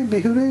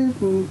বিহুৰে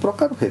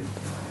প্ৰকাৰভেদ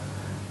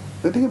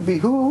গতিকে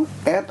বিহু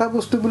এটা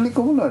বস্তু বুলি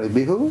ক'ব নোৱাৰি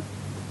বিহু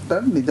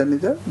তাৰ নিজা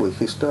নিজা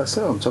বৈশিষ্ট্য আছে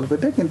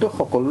অঞ্চলভেদে কিন্তু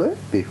সকলোৱে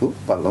বিহু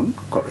পালন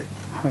কৰে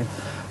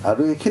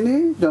আৰু এইখিনি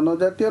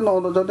জনজাতীয়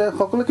নজনাজাতীয়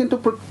সকলোৱে কিন্তু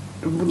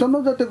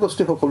জনজাতীয়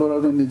গোষ্ঠী সকলোৰ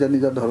আৰু নিজা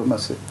নিজা ধৰণ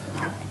আছে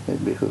এই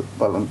বিহু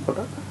পালন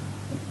কৰা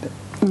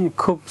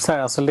খুব ছাৰ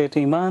আচলতে এইটো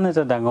ইমান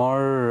এটা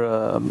ডাঙৰ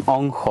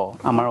অংশ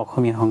আমাৰ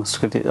অসমীয়া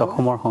সংস্কৃতিত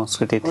অসমৰ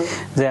সংস্কৃতিত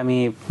যে আমি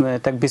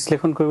তাক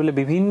বিশ্লেষণ কৰিবলৈ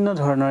বিভিন্ন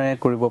ধৰণেৰে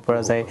কৰিব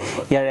পৰা যায়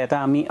ইয়াৰ এটা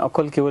আমি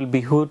অকল কেৱল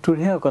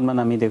বিহুটোৰহে অকণমান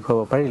আমি দেখুৱাব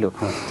পাৰিলোঁ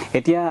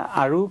এতিয়া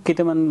আৰু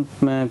কেইটামান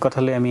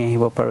কথালৈ আমি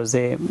আহিব পাৰোঁ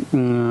যে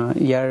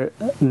ইয়াৰ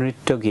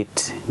নৃত্য গীত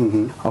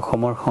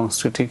অসমৰ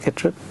সংস্কৃতিৰ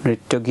ক্ষেত্ৰত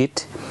নৃত্য গীত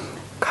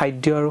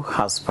খাদ্য আৰু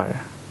সাজপাৰ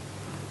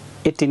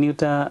এই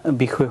তিনিওটা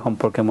বিষয়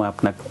সম্পৰ্কে মই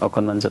আপোনাক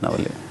অকণমান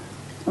জনাবলৈ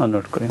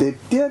অনুৰোধ কৰিম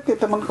তেতিয়া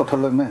কেইটামান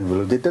কথালৈ মই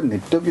আহিবলৈ যেতিয়া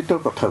নৃত্য গীতৰ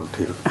কথা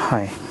উঠিল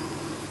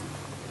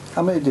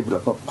আমি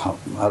যিবিলাক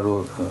আৰু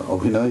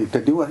অভিনয়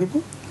ইত্যাদিও আহিব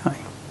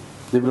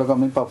যিবিলাক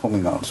আমি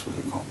পাৰফৰ্মিং আৰ্টছ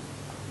বুলি কওঁ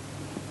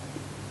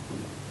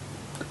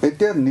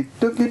এতিয়া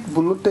নৃত্য গীত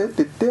বোলোতে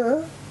তেতিয়া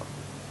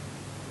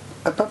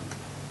এটা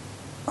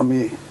আমি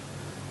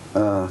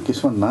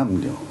কিছুমান নাম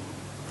দিওঁ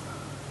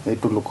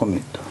এইটো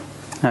লোকনৃত্য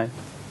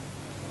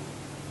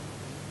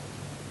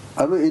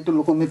আৰু এইটো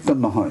লোকনৃত্য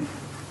নহয়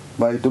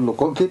বা এইটো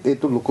লোকগীত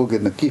এইটো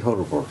লোকগীত কিহৰ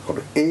ওপৰত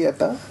কৰে এই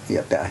এটা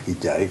ইয়াতে আহি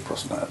যায়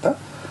প্ৰশ্ন এটা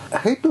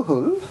সেইটো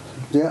হ'ল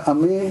যে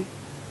আমি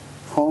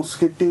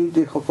সংস্কৃতি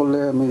যিসকলে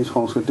আমি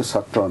সংস্কৃতিৰ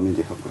ছাত্ৰ আমি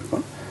যিসকলে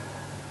কওঁ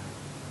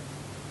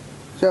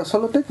যে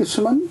আচলতে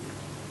কিছুমান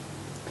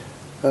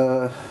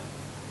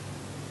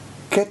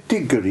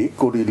কেটেগৰী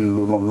কৰি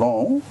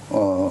লওঁ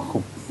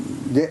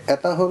যে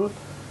এটা হ'ল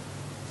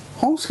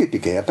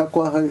সংস্কৃতিকে এটা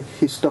কোৱা হয়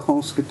শিষ্ট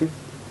সংস্কৃতি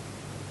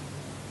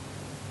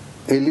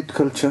এলিট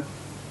কালচাৰ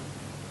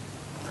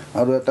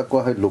আৰু এটা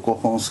কোৱা হয় লোক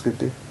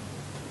সংস্কৃতি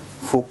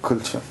ফোক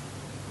কালচাৰ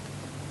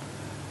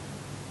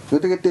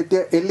গতিকে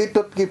তেতিয়া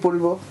এলিটত কি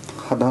পৰিব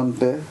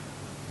সাধাৰণতে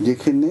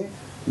যিখিনি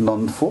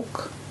নন ফোক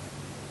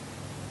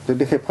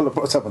যদি সেইফালৰ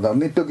পৰা চাব যাওঁ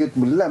নৃত্য গীত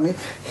বুলিলে আমি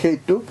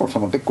সেইটো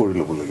প্ৰথমতে কৰি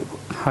ল'ব লাগিব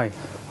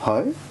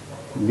হয়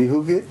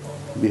বিহুগীত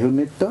বিহু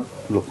নৃত্য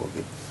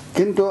লোকগীত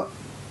কিন্তু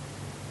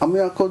আমি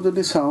আকৌ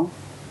যদি চাওঁ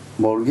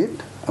বৰগীত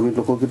আমি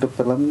লোকগীতত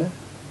পেলাম নে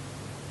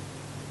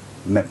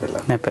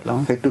নেপেলাম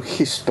সেইটো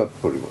শিষ্টত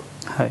পৰিব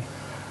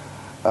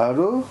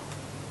আৰু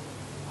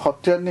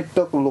সত্ৰীয়া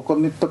নৃত্যক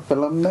লোকনৃত্যত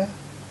পেলাম নে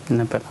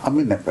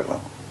আমি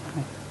নেপেলাওঁ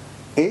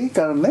এই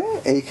কাৰণে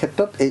এই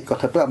ক্ষেত্ৰত এই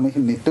কথাটো আমি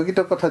নৃত্য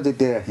গীতৰ কথা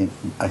যেতিয়া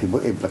আহিব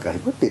এইবিলাক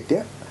আহিব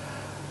তেতিয়া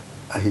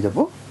আহি যাব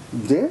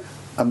যে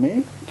আমি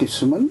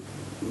কিছুমান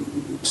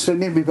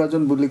শ্ৰেণীৰ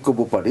বিভাজন বুলি ক'ব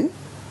পাৰি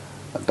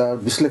তাৰ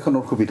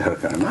বিশ্লেষণৰ সুবিধাৰ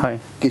কাৰণে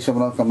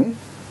কিছুমানক আমি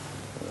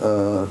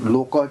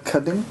লোক আখ্যা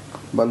দিম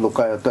বা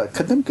লোকায়ত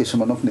আখ্যা দিম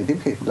কিছুমানক নিদিম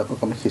সেইবিলাকক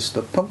আমি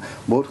শিষ্টত থ'ম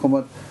বহুত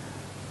সময়ত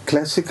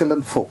ক্লাছিকেল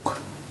এণ্ড ফোক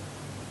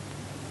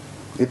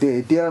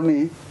এতিয়া আমি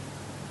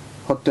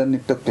সত্ৰীয়া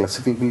নৃত্য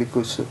ক্লাছিকেল বুলি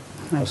কৈছোঁ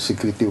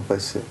স্বীকৃতিও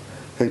পাইছে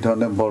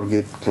সেইধৰণে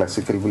বৰগীত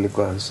ক্লাছিকেল বুলি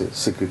কোৱা হৈছে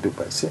স্বীকৃতিও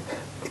পাইছে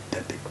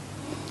ইত্যাদি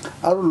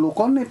আৰু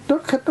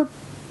লোকনৃত্যৰ ক্ষেত্ৰত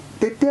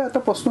তেতিয়া এটা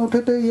প্ৰশ্ন উঠে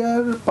যে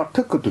ইয়াৰ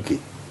পাৰ্থক্যটো কি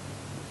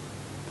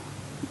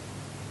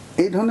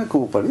এই ধৰণে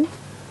ক'ব পাৰি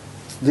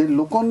যে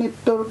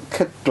লোকনৃত্যৰ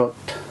ক্ষেত্ৰত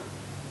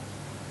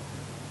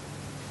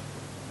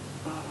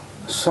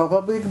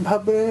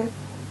স্বাভাৱিকভাৱে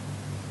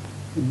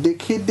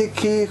দেখি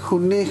দেখি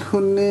শুনি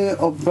শুনি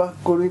অভ্যাস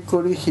কৰি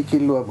কৰি শিকি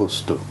লোৱা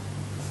বস্তু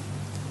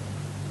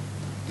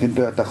কিন্তু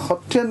এটা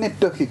সত্ৰীয়া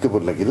নৃত্য শিকিব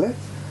লাগিলে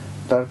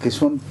তাৰ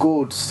কিছুমান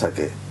কোডছ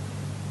থাকে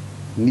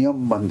নিয়ম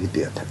বান্ধি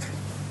দিয়া থাকে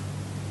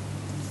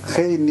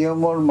সেই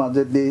নিয়মৰ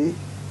মাজেদি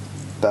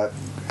তাক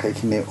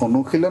সেইখিনি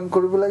অনুশীলন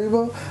কৰিব লাগিব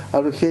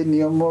আৰু সেই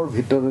নিয়মৰ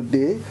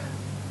ভিতৰেদি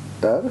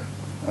তাৰ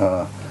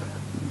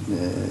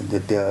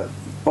যেতিয়া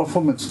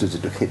পাৰফৰ্মেন্সটো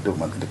যেটো সেইটো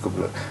মাজেদি কৰিব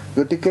লাগিব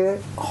গতিকে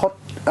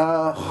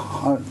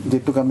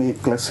যেটোক আমি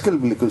ক্লাছিকেল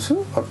বুলি কৈছোঁ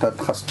অৰ্থাৎ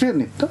শাস্ত্ৰীয়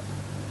নৃত্য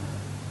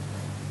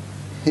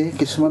সেই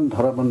কিছুমান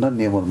ধৰা বন্ধা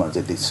নিয়মৰ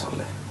মাজেদি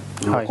চলে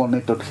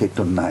লোকনৃত্যত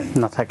সেইটো নাই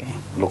নাথাকে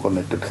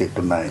লোকনৃত্যত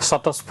সেইটো নাই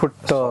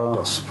স্বতঃস্ফূৰ্ত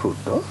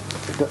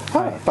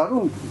তাৰো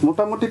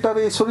মোটামুটি তাৰ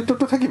এই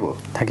চৰিত্ৰটো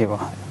থাকিব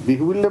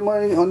বিহু বুলিলে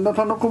মই অন্য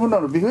ধৰণৰ ক'ব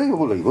নোৱাৰোঁ বিহুৱেই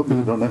হ'ব লাগিব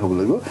বিহু ধৰণে হ'ব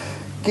লাগিব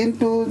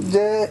কিন্তু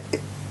যে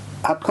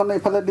হাতখন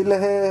এইফালে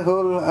দিলেহে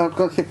হ'ল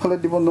হাতখন সেইফালে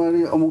দিব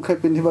নোৱাৰি অমুখে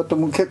পিন্ধিবা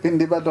তমুখে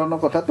পিন্ধিবা ধৰণৰ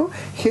কথাটো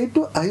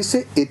সেইটো আহিছে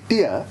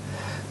এতিয়া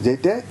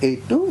যেতিয়া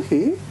এইটো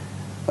সেই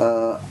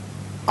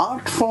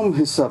আৰ্ট ফৰ্ম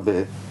হিচাপে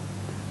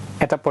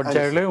এটা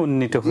পৰ্যায়লৈ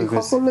উন্নীত হৈ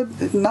গৈছে সকলে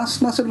নাচ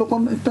নাচে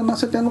লোকনৃত্য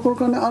নাচে তেওঁলোকৰ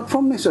কাৰণে আৰ্ট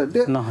ফৰ্ম নিশ্চয়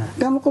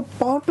তেওঁলোকৰ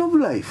পাৰ্ট অফ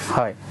লাইফ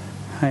হয়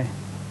হয়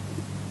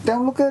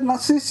তেওঁলোকে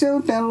নাচিছেও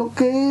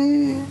তেওঁলোকেই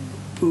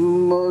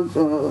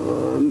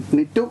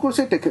নৃত্য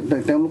কৰিছে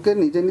তেওঁলোকে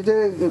নিজে নিজে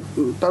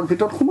তাৰ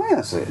ভিতৰত সোমাই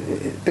আছে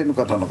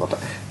তেনেকুৱা ধৰণৰ কথা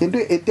কিন্তু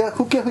এতিয়া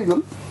সুকীয়া হৈ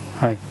গ'ল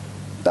হয়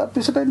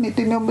তাৰপিছতে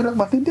নীতি নিয়মবিলাক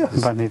বান্ধি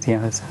দিয়া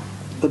হৈছে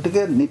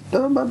গতিকে নৃত্য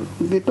বা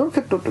গীতৰ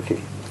ক্ষেত্ৰতো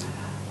সেই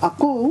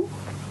আকৌ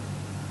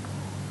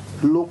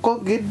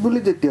লোকগীত বুলি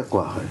যেতিয়া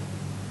কোৱা হয়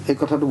এই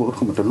কথাটো বহুত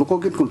সময়তে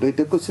লোকগীত কোনটো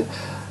এতিয়া কৈছে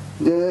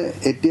যে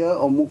এতিয়া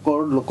অমুকৰ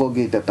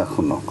লোকগীত এটা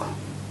শুনক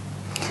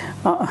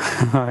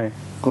হয়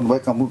কোনোবাই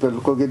কামৰূপীয়া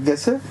লোকগীত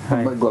গাইছে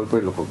কোনোবাই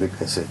গোৱালপাৰীয়া লোকগীত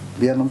গাইছে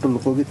বিয়া নামটো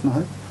লোকগীত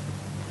নহয়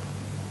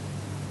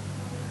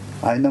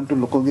আই নামটো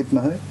লোকগীত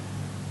নহয়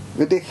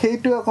গতিকে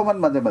সেইটো অকণমান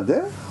মাজে মাজে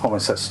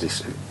সমস্যাৰ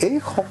সৃষ্টি এই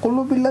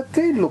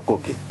সকলোবিলাকেই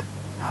লোকগীত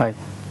হয়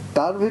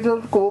তাৰ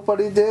ভিতৰত ক'ব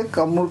পাৰি যে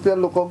কামৰূপীয়া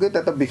লোকগীত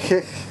এটা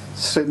বিশেষ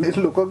শ্ৰেণীৰ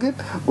লোকগীত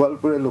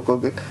গোৱালপাৰীয়া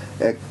লোকগীত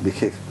এক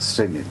বিশেষ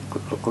শ্ৰেণীৰ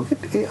লোকগীত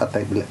এই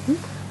আটাইবিলাকেই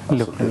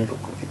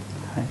লোকগীত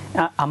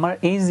আমাৰ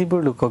এই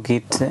যিবোৰ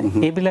লোকগীত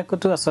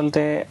এইবিলাকতো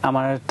আচলতে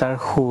আমাৰ তাৰ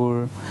সুৰ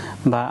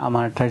বা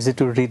আমাৰ তাৰ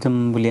যিটো ৰিদম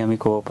বুলি আমি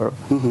ক'ব পাৰোঁ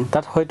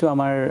তাত হয়তো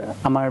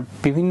আমাৰ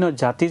বিভিন্ন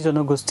জাতি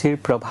জনগোষ্ঠীৰ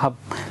প্ৰভাৱ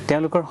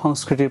তেওঁলোকৰ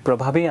সংস্কৃতিৰ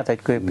প্ৰভাৱেই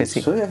আটাইতকৈ বেছি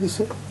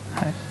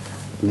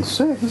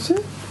নিশ্চয় আহিছে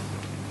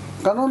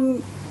কাৰণ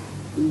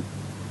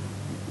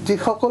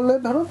যিসকলে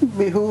ধৰক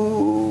বিহু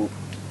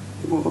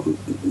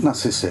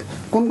নাচিছে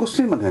কোন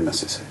গোষ্ঠীৰ মানুহে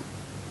নাচিছে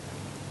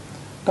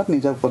তাত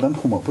নিজা উপাদান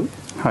সোমাবই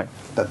হয়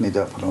তাত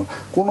নিজা উপাদান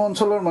কোন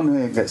অঞ্চলৰ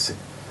মানুহে গাইছে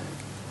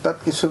তাত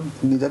কিছু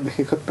নিজা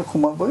বিশেষত্ব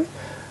সোমাবই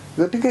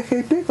গতিকে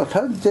সেইটোৱেই কথা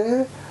যে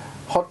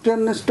সত্ৰীয়া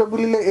নৃত্য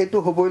বুলিলে এইটো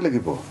হ'বই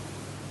লাগিব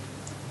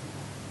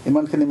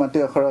ইমানখিনি মাটি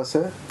আখৰা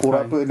আছে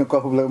উৰাটো এনেকুৱা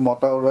হ'ব লাগিব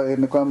মতা উৰা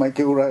এনেকুৱা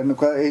মাইকী উৰা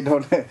এনেকুৱা এই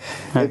ধৰণে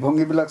এই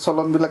ভংগীবিলাক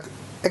চলনবিলাক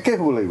একে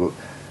হ'ব লাগিব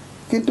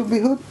কিন্তু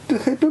বিহুত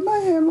সেইটো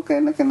নাই এওঁলোকে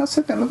এনেকৈ নাচে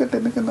তেওঁলোকে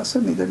তেনেকৈ নাচে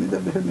নিজা নিজা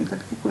বিহু নিজা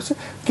কি কৰিছে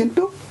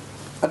কিন্তু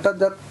এটা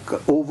যাক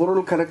অভাৰঅল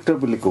কেৰেক্টাৰ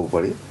বুলি ক'ব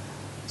পাৰি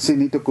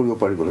চিহ্নিত কৰিব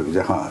পাৰিব লাগিব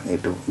যে হা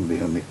এইটো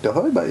বিহু নৃত্য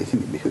হয় বা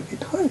এইখিনি বিহু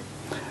গীত হয়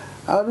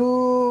আৰু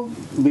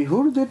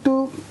বিহুৰ যিটো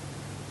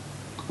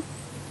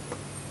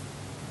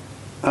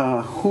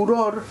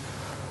সুৰৰ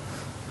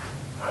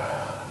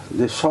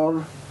যে স্বৰ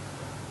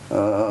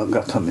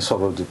গাঁথনি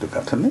স্বৰৰ যিটো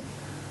গাঁথনি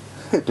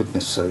সেইটোত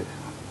নিশ্চয়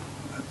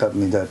তাত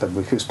নিজা এটা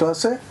বৈশিষ্ট্য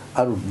আছে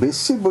আৰু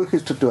বেছি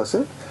বৈশিষ্ট্যটো আছে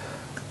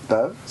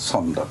তাৰ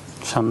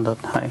ছন্দত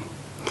হয়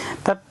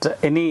তাত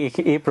এনেই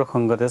এই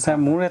প্ৰসংগতে ছাৰ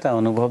মোৰ এটা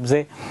অনুভৱ যে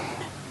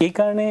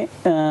এইকাৰণে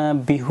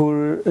বিহুৰ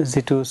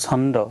যিটো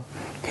ছন্দ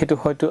সেইটো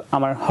হয়তো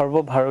আমাৰ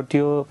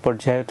সৰ্বভাৰতীয়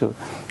পৰ্যায়তো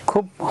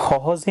খুব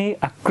সহজেই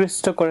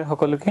আকৃষ্ট কৰে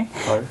সকলোকে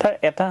তাৰ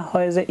এটা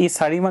হয় যে ই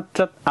 4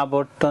 মাত্ৰাত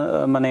আৱৰ্ত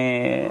মানে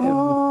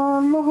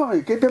নহয়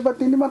কেতিয়াবা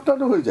 3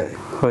 মাত্ৰাটো হৈ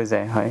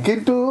যায় হয়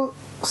কিন্তু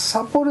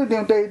চাপৰি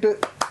দিওঁতে এইটো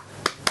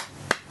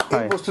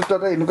এই বস্তুটো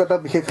এটা এনেকুৱা এটা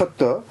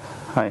বিশেষত্ব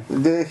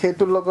যে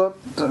সেইটোৰ লগত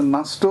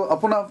নাচটো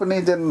আপোনা আপুনি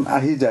যেন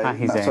আহি যায়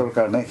নাচৰ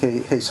কাৰণে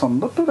সেই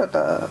ছন্দটোৰ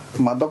এটা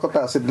মাদকতা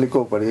আছে বুলি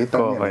ক'ব পাৰি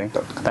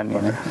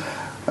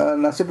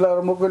নাচি পেলাই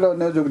আৰম্ভ কৰিলে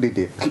অন্য যোগ দি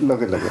দিয়ে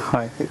লগে লগে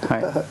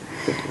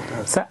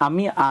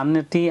আমি আন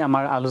এটি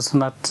আমাৰ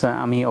আলোচনাত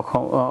আমি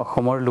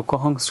অসমৰ লোক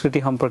সংস্কৃতি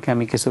সম্পৰ্কে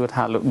আমি কিছু কথা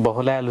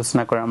বহলাই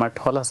আলোচনা কৰা আমাৰ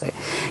থল আছে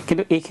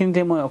কিন্তু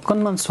এইখিনিতে মই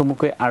অকণমান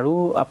চমুকৈ আৰু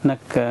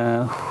আপোনাক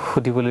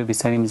সুধিবলৈ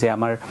বিচাৰিম যে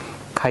আমাৰ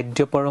খাদ্য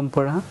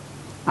পৰম্পৰা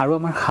আৰু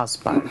আমাৰ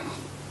সাজপাৰ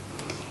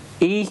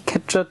এই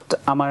ক্ষেত্ৰত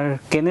আমাৰ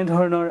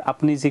কেনেধৰণৰ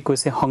আপুনি যি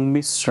কৈছে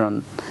সংমিশ্ৰণ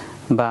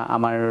বা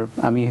আমাৰ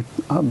আমি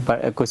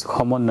কৈছোঁ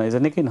সমন্বয়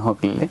যেনেকৈ নহওক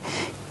লিলে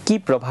কি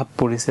প্ৰভাৱ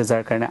পৰিছে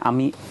যাৰ কাৰণে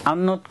আমি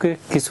আনতকৈ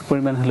কিছু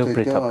পৰিমাণ হ'লেও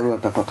পৃথক আৰু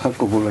এটা কথা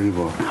ক'ব লাগিব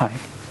হয়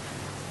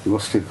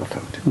গোষ্ঠীৰ কথা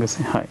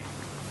হয়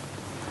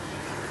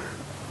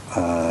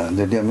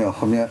যদি আমি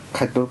অসমীয়া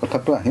খাদ্যৰ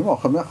কথাটো আহিম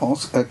অসমীয়া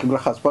কিবা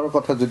সাজপাৰৰ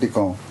কথা যদি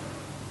কওঁ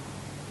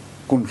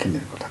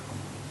কোনখিনিৰ কথা কওঁ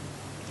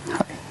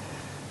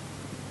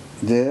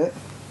যে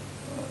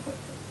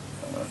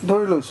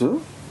ধৰি লৈছোঁ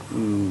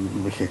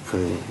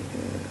বিশেষকৈ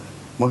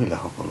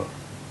মহিলাসকলৰ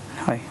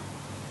হয়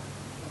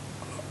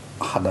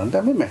সাধাৰণতে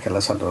আমি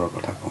মেখেলা চাদৰৰ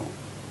কথা কওঁ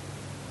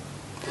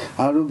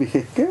আৰু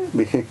বিশেষকৈ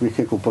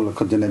বিশেষ উপলক্ষ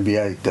যেনে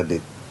বিয়া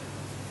ইত্যাদিত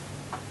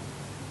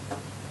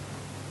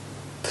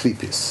 3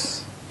 piece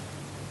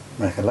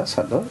মেখেলা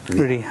চাদৰ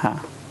ৰিহা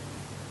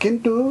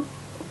কিন্তু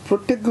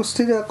প্ৰত্যেক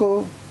গোষ্ঠীৰে আকৌ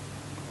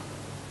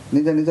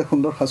নিজা নিজা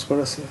সুন্দৰ সাজপাৰ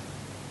আছে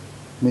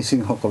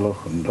মিচিংসকলৰ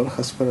সুন্দৰ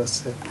সাজপাৰ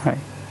আছে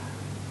হয়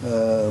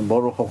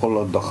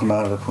বড়োসকলৰ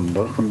দখনাৰ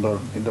সুন্দৰ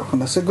নিদৰ্শন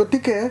আছে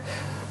গতিকে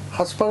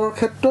সাজপাৰৰ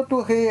ক্ষেত্ৰতো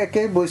সেই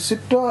একেই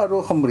বৈচিত্ৰ্য আৰু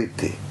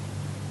সমৃদ্ধি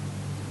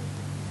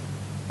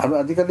আৰু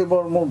আজিকালি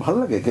বৰ মোৰ ভাল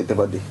লাগে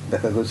কেতিয়াবা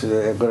দেখা গৈছে যে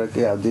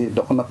এগৰাকী আজি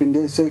দখনা পিন্ধি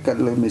আহিছে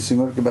কাইলৈ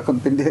মিচিঙৰ কিবাখন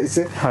পিন্ধি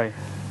আহিছে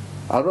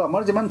আৰু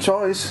আমাৰ যিমান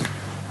চইচ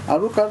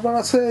আৰু কাৰোবাৰ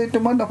আছে এইটো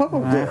মই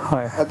নাভাবোঁ যে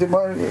আজি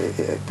মই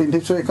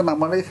পিন্ধিছোঁ এইখন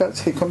আমাৰেই সাজ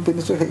সেইখন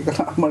পিন্ধিছোঁ সেইখন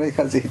আমাৰেই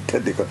সাজ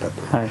ইত্যাদি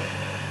কথাটো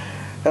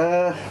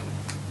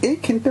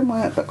এইখিনিতে মই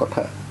এটা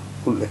কথা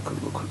উল্লেখ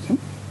কৰিব খুজিম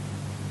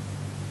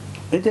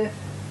এই যে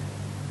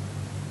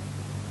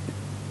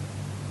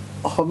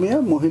অসমীয়া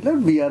মহিলাৰ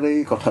বিয়াৰে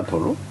কথা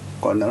ধৰোঁ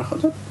কইনাৰ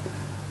সাজত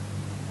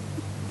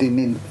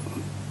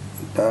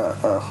 3টা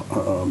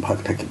ভাগ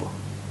থাকিব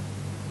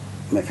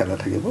মেখেলা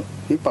থাকিব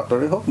সি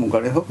পাটৰে হওক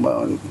মুগাৰে হওক বা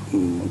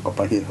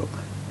কপাহীয়ে হওক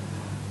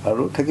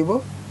আৰু থাকিব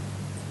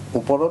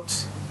ওপৰত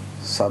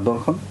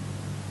চাদৰখন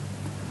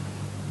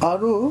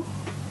আৰু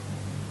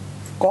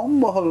কম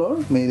বহলৰ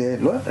মেৰিয়াই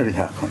লোৱা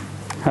ৰিহাখন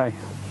হয়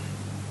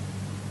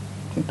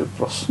কিন্তু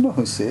প্ৰশ্ন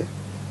হৈছে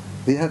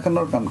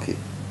ৰিহাখনৰ কাম কি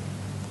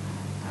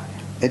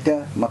এতিয়া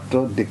মাত্ৰ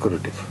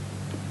ডেকৰেটিভ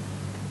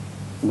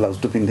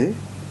ব্লাউজটো পিন্ধি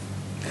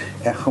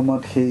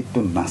এসময়ত সেইটো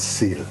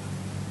নাছিল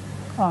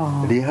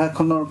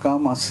ৰিহাখনৰ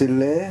কাম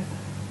আছিলে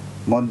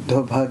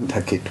মধ্যভাগ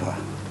ঢাকি থোৱা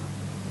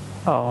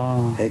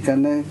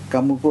সেইকাৰণে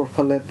কামৰূপৰ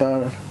ফালে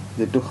তাৰ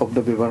যিটো শব্দ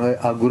ব্যৱহাৰ হয়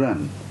আগুৰাণ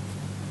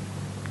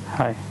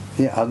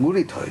সি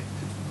আগুৰি থয়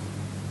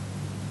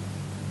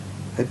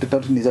সেইটো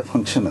তাত নিজা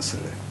ফাংচন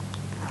আছিলে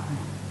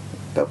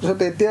তাৰপিছত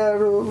এতিয়া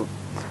আৰু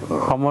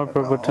সময়ৰ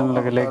পৰিৱৰ্তন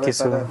লাগিলে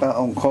কিছু এটা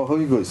অংশ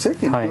হৈ গৈছে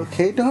কিন্তু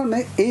সেইধৰণে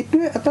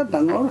এইটোৱে এটা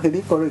ডাঙৰ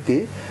হেৰি কৰে কি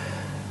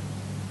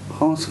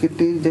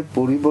সংস্কৃতিৰ যে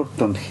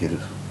পৰিৱৰ্তনশীল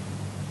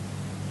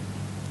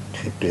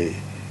সেইটোৱে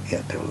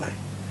ইয়াতে ওলায়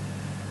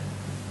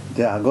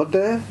যে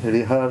আগতে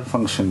ৰিহাৰ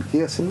ফাংচন কি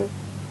আছিলে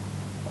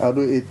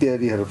আৰু এতিয়া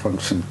ৰিহাৰ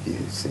ফাংচন কি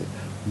হৈছে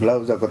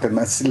ব্লাউজ আগতে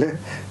নাছিলে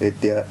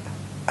এতিয়া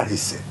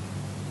আহিছে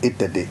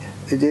ইত্যাদি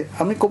এই যে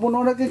আমি ক'ব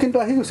নোৱাৰাকৈ কিন্তু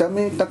আহি গৈছে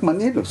আমি তাক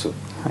মানিয়ে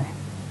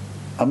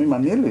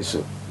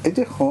লৈছোঁ এই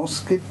যে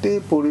সংস্কৃতি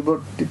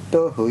পৰিৱৰ্তিত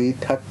হৈ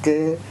থাকে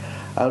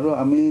আৰু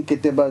আমি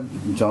কেতিয়াবা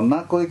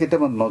জনাকৈ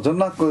কেতিয়াবা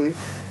নজনাকৈ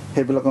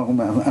সেইবিলাকক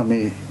আমি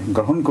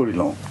গ্ৰহণ কৰি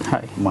লওঁ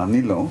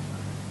মানি লওঁ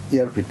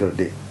ইয়াৰ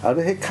ভিতৰতে আৰু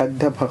সেই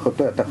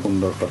খাদ্যাভাসতো এটা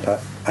সুন্দৰ কথা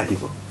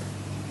আহিব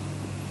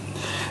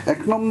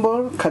 1 নম্বৰ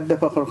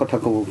খাদ্যাভাসৰ কথা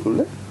ক'ব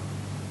গ'লে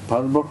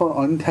ভাৰতবৰ্ষৰ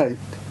অইন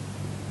ঠাইত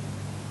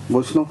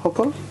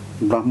বৈষ্ণৱসকল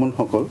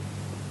ব্ৰাহ্মণসকল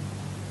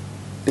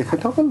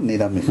তেখেতসকল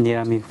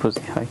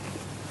নিৰামিষভোজী হয়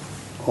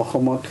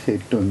অসমত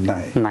সেইটো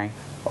নাই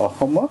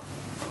অসমত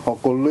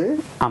সকলোৱে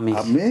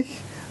আমিষ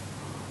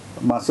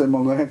মাছে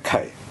মঙহে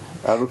খায়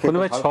আৰু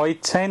কোনোবাই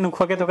ইচ্ছাই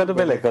নোখোৱাকৈ থকাটো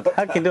বেলেগ কথা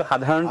কিন্তু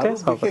সাধাৰণতে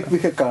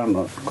বিশেষ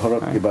কাৰণত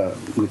ঘৰত কিবা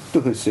মৃত্যু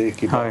হৈছে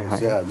কিবা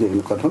হৈছে আজি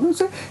এনেকুৱা ধৰণৰ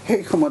হৈছে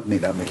সেই সময়ত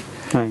নিৰামিষ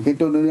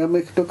কিন্তু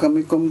নিৰামিষটোক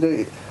আমি ক'ম যে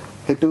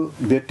সেইটো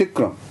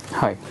ব্যতিক্ৰম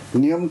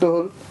নিয়মটো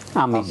হ'ল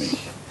আমিষ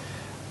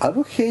আৰু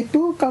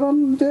সেইটো কাৰণ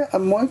যে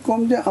মই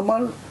ক'ম যে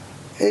আমাৰ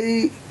এই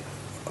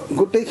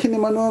গোটেইখিনি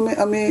মানুহ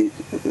আমি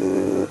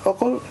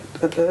অকল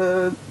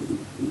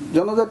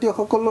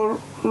জনজাতীয়সকলৰ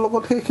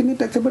লগত সেইখিনিত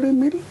একেবাৰে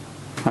মিল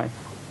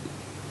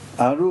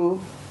আৰু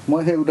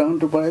মই সেই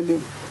উদাহৰণটো পাই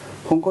দিম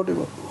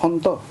শংকৰদেৱৰ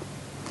সন্ত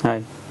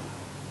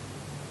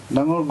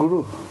ডাঙৰ গুৰু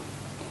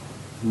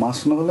মাছ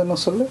নহ'লে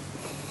নচলে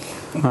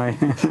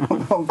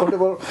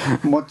শংকৰদেৱৰ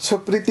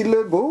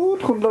মৎস্যপ্ৰীতিলৈ বহুত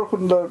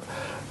সুন্দৰ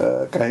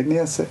কাহিনী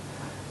আছে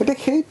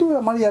গতিকে সেইটো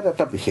আমাৰ ইয়াত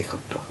এটা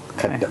বিশেষত্ব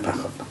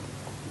খাদ্যাভাসত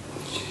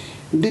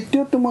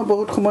দ্বিতীয়টো মই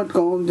বহুত সময়ত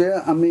কওঁ যে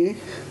আমি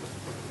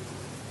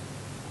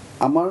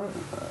আমাৰ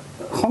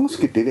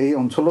সংস্কৃতিৰ এই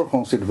অঞ্চলৰ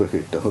সংস্কৃতিৰ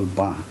বিশেষত্ব হ'ল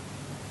বাঁহ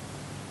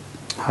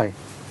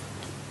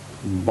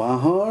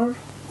বাঁহৰ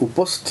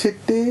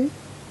উপস্থিতি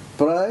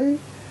প্ৰায়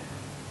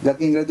যাক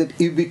ইংৰাজীত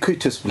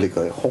ইউবিকুইটাছ বুলি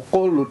কয়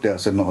সকলোতে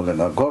আছে নহ'লে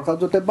নহয় ঘৰ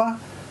সাজোতে বাঁহ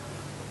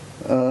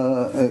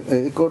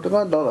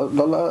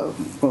ডলা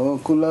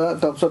কোলা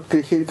তাৰপিছত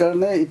কৃষিৰ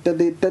কাৰণে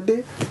ইত্যাদি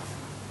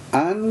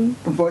আন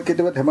মই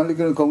কেতিয়াবা ধেমালি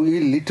কৰি কওঁ ই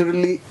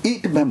লিটাৰেলি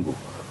ইট বেম্বু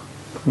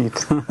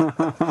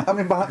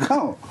আমি বাঁহ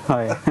খাওঁ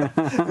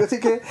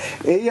গতিকে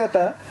এই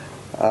এটা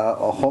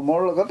অসমৰ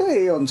লগতে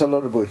এই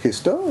অঞ্চলৰ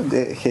বৈশিষ্ট্য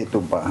যে সেইটো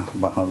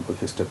বাঁহৰ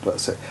বৈশিষ্ট্যটো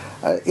আছে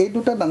এই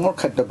দুটা ডাঙৰ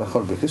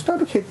খাদ্যাভাসৰ বৈশিষ্ট্য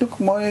আৰু সেইটোক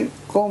মই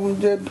ক'ম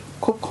যে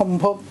খুব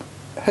সম্ভৱ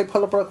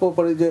সেইফালৰ পৰা ক'ব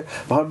পাৰি যে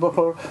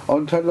ভাৰতবৰ্ষৰ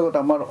অন্য ঠাইৰ লগত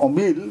আমাৰ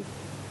অমিল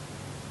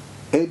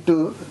এইটো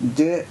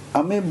যে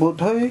আমি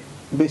বোধহয়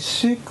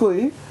বেছিকৈ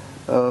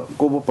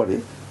ক'ব পাৰি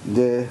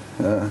যে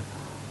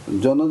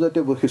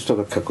জনজাতীয় বৈশিষ্ট্য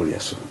ৰক্ষা কৰি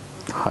আছোঁ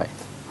হয়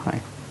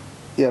হয়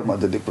ইয়াৰ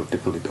মাজেদি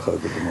প্ৰতিফলিত হয়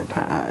বুলি মই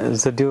ভাবোঁ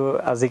যদিও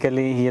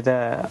আজিকালি ই এটা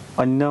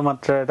অন্য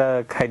মাত্ৰাৰ এটা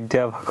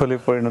খাদ্যাভাসলৈ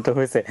পৰিণত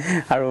হৈছে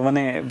আৰু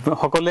মানে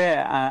সকলোৱে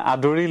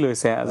আদৰি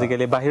লৈছে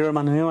আজিকালি বাহিৰৰ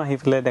মানুহেও আহি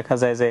পেলাই দেখা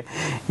যায় যে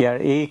ইয়াৰ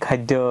এই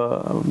খাদ্য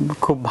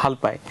খুব ভাল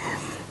পায়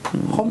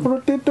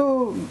সম্প্ৰতিটো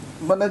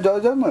মানে জয়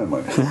জয় মই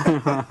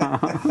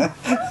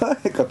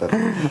কথা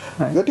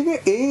গতিকে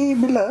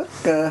এইবিলাক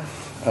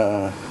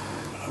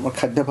আমাৰ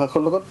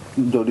খাদ্যাভাসৰ লগত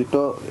জড়িত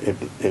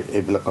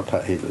এইবিলাক কথা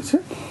আহি লৈছে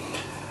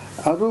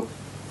আৰু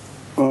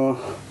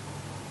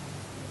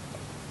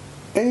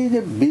এই যে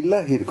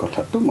বিলাহীৰ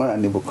কথাটো মই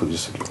আনিব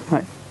খুজিছিলোঁ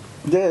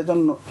যে এজন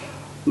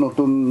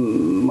নতুন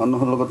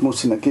মানুহৰ লগত মোৰ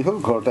চিনাকি হ'ল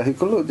ঘৰত আহি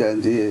ক'লোঁ যে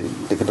আজি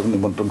তেখেতক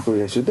নিমন্ত্ৰণ কৰি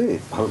আহিছোঁ দেই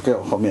ভালকৈ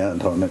অসমীয়া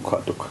ধৰণে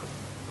খোৱাটো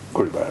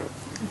কৰিবা আৰু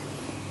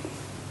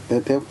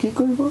তেওঁ কি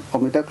কৰিব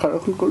অমিতা খাৰ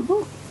এখন কৰিব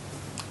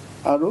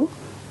আৰু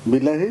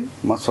বিলাহী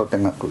মাছৰ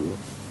টেঙা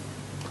কৰিবই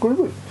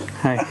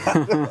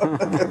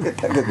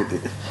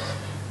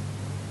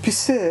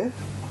পিছে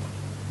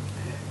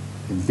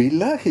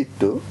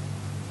বিলাহীটো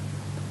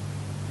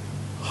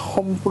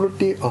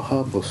সম্প্ৰতি অহা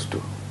বস্তু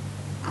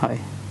হয়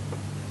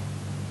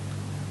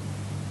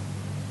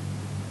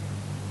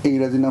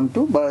ইংৰাজী নামটো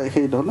বা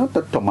সেই ধৰণৰ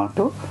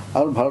টমাটো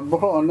আৰু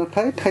ভাৰতবৰ্ষৰ অন্য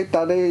ঠাই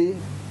তাৰে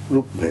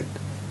ৰূপভেদ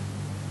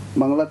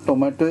বাংলাত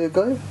টমেটোৱে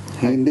কয়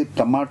হিন্দীত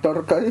টমাটৰ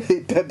কয়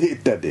ইত্যাদি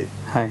ইত্যাদি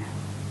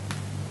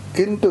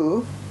কিন্তু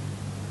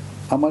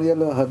আমাৰ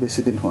ইয়ালৈ অহা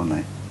বেছি দিন হোৱা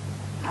নাই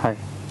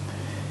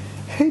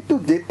সেইটো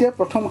যেতিয়া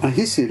প্ৰথম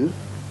আহিছিল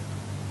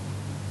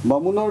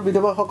বামুণৰ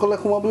বিধৱাসকলে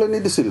সোমাবলৈ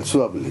নিদিছিল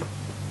চোৱা বুলি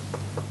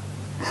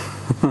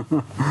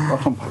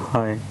প্ৰথম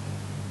হয়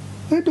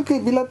এইটো কি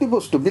বিলাতী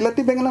বস্তু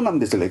বিলাতী বেঙেনা নাম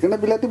দিছিলে কিন্তু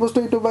বিলাতী বস্তু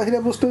এইটো বাহিৰা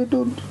বস্তু এইটো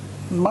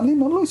মানি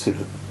নলৈছিল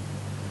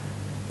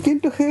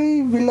কিন্তু সেই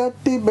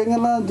বিলাতী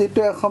বেঙেনা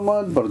যিটো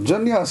এসময়ত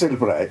বৰ্জনীয় আছিল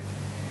প্ৰায়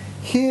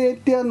সি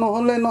এতিয়া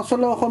নহ'লে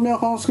নচলে অসমীয়া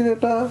সংস্কৃতিৰ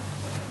এটা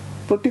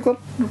প্ৰতীকত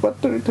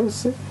ৰূপান্তৰিত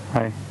হৈছে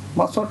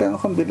মাছৰ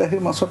টেঙাখন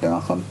বিলাহীৰ মাছৰ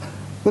টেঙাখন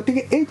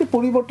গতিকে এই যে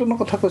পৰিৱৰ্তনৰ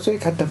কথা কৈছে এই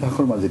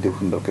খাদ্যাভাসৰ মাজেদি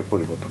সুন্দৰকৈ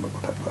পৰিৱৰ্তনৰ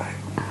কথা কোৱা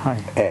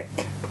হয় এক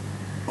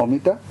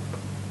অমিতা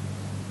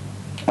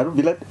আৰু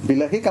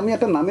বিলাহীক আমি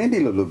এটা নামেই দি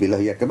ল'লোঁ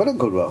বিলাহী একেবাৰে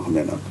ঘৰুৱা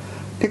অসমীয়া নাম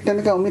ঠিক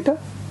তেনেকৈ অমিতা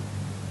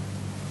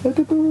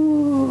এইটোতো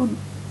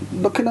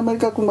দক্ষিণ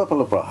আমেৰিকাৰ কোনোবা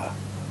ফালৰ পৰা অহা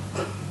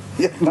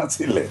ইয়াত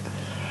নাছিলে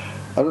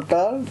আৰু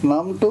তাৰ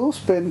নামটো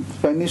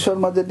স্পেনিছৰ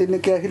মাজেদি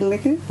নেকি আহিল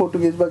নেকি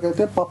পৰ্তুগীজ বা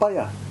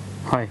পাপায়া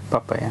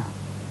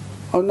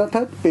অন্য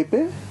ঠাইত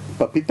পেপে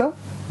পাপিতা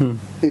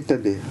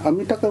ইত্যাদি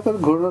আমি তাক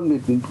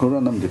ঘৰুৱা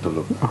নাম দি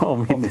থলো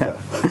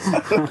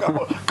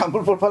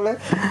কামৰূপৰ ফালে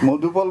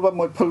মধুফল বা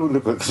মধুফল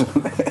বুলি কৈছো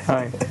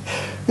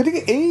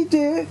গতিকে এই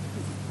যে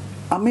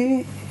আমি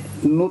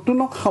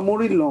নতুনক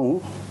সামৰি লওঁ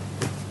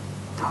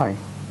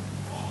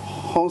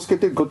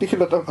সংস্কৃতিক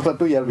গতিশীলতাৰ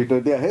কথাটো ইয়াৰ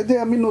ভিতৰতে আহে যে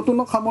আমি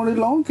নতুনক সামৰি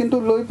লওঁ কিন্তু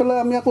লৈ পেলাই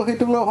আমি আকৌ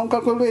সেইটো লৈ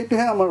অহংকাৰ কৰিলোঁ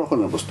এইটোহে আমাৰ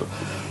অসমীয়া বস্তু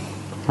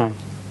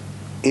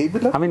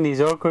এইবিলাক আমি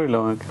নিজৰ কৰি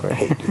লওঁ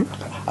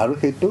আৰু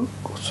সেইটো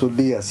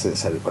চলি আছে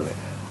চাৰিওফালে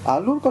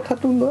আলুৰ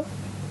কথাটো লোৱা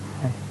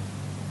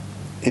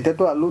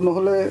এতিয়াতো আলু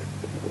নহ'লে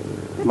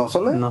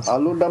নচলে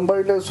আলুৰ দাম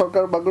বাঢ়িলে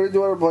চৰকাৰ বাগৰি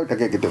যোৱাৰ ভয়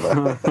থাকে কেতিয়াবা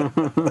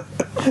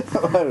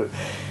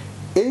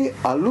এই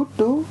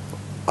আলুটো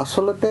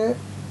আচলতে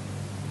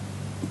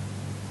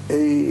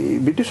এই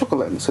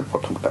ব্ৰিটিছসকলে আনিছিল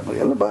প্ৰথমতে আমাৰ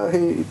ইয়ালৈ বা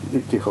সেই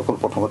যিসকল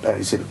প্ৰথমতে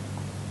আহিছিল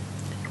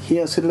সি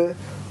আছিলে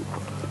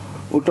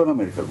উত্তৰ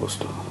আমেৰিকাৰ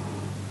বস্তু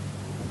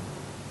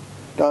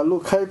আলু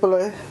খাই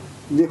পেলাই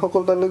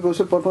যিসকল তালৈ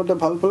গৈছিল প্ৰথমতে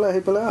ভাল পেলাই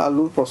আহি পেলাই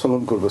আলুৰ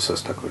প্ৰচলন কৰিব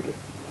চেষ্টা কৰিলে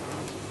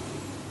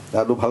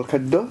আলু ভাল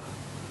খাদ্য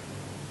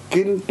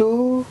কিন্তু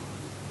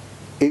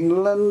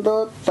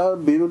ইংলেণ্ডত তাৰ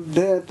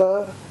বিৰুদ্ধে এটা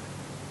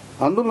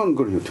আন্দোলন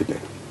গঢ়ি উঠিলে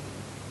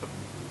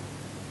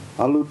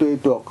আলুটো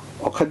এইটো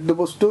অখাদ্য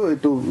বস্তু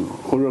এইটো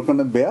শৰীৰৰ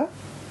কাৰণে বেয়া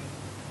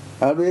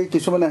আৰু এই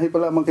কিছুমানে আহি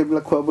পেলাই আমাক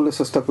এইবিলাক খুৱাবলৈ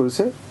চেষ্টা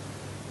কৰিছে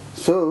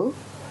চ'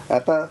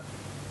 এটা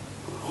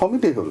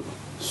সমিতি হ'ল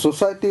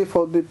Society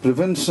for the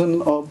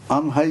Prevention of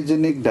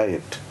Unhygienic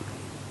Diet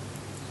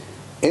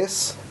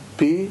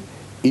SPUD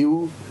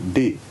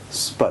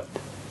SPUD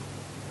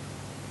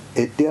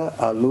এতিয়া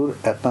আলুৰ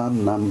এটা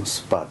নাম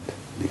স্পাড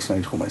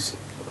ডিকচনাৰীত সোমাইছে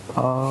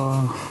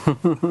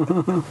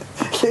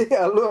সেই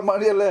আলু আমাৰ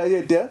ইয়ালৈ আহি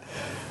এতিয়া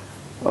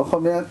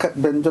অসমীয়া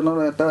ব্যঞ্জনৰ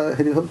এটা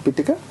হেৰি হ'ল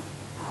পিটিকা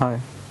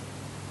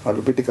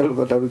আলু পিটিকাৰ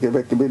লগত আৰু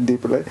কিবা কিবি দি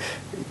পেলাই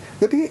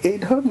গতিকে এই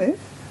ধৰণে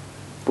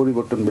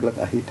পৰিৱৰ্তনবিলাক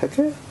আহি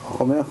থাকে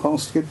অসমীয়া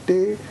সংস্কৃতি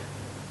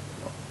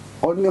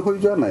অন্য হৈ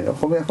যোৱা নাই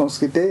অসমীয়া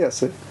সংস্কৃতিয়েই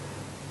আছে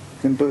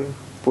কিন্তু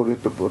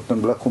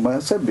পৰিৱৰ্তনবিলাক সোমাই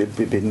আছে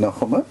বিভিন্ন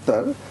সময়ত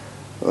তাৰ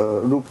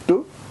ৰূপটো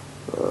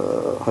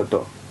হয়তো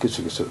কিছু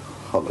কিছু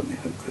সলনি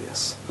হৈ গৈ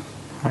আছে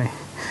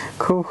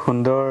খুব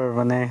সুন্দৰ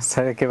মানে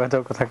ছাৰে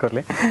কেইবাটাও কথা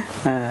ক'লে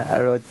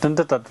আৰু অত্যন্ত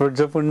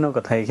তাৎপৰ্যপূৰ্ণ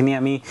কথা এইখিনি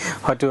আমি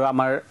হয়তো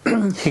আমাৰ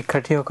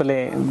শিক্ষাৰ্থীসকলে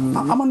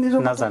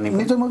নাজানিব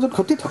নিজৰ মাজত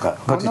ঘটি থকা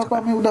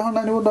আমি উদাহৰণ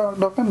আনিব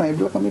দৰকাৰ নাই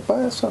এইবিলাক আমি পাই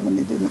আছোঁ আমি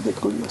নিজে নিজে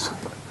কৰি আছোঁ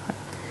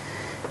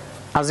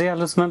আজিৰ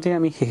আলোচনাতে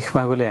আমি শেষ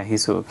ভাগলৈ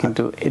আহিছোঁ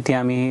কিন্তু এতিয়া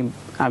আমি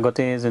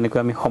আগতে যেনেকৈ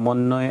আমি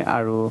সমন্বয়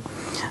আৰু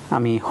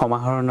আমি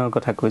সমাহৰণৰ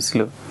কথা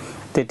কৈছিলোঁ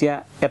তেতিয়া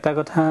এটা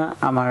কথা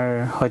আমাৰ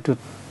হয়তো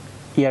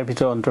ইয়াৰ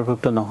ভিতৰত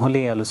অন্তৰ্ভুক্ত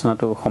নহ'লেই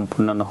আলোচনাটো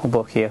সম্পূৰ্ণ নহ'ব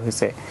সেয়া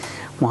হৈছে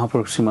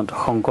মহাপুৰুষ শ্ৰীমন্ত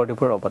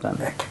শংকৰদেৱৰ অৱদান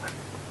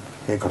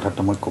এই কথাটো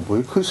মই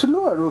ক'বই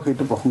খুজিছিলোঁ আৰু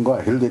সেইটো প্ৰসংগ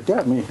আহিল যেতিয়া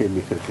আমি সেই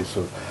বিষয়ে কিছু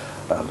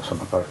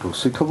আলোচনা কৰাটো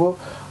উচিত হ'ব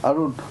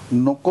আৰু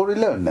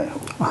নকৰিলে অন্যায়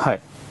হ'ব হয়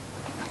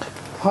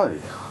হয়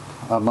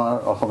আমাৰ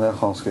অসমীয়া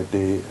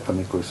সংস্কৃতি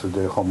আমি কৈছোঁ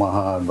যে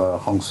সমাহাৰ বা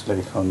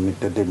সংশ্লেষণ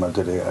ইত্যাদিৰ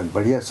মাজেৰে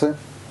আগবাঢ়ি আছে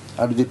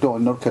আৰু যিটো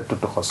অন্যৰ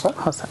ক্ষেত্ৰতো সঁচা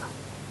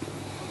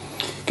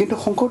কিন্তু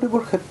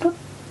শংকৰদেৱৰ ক্ষেত্ৰত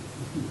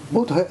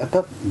বোধ হয় এটা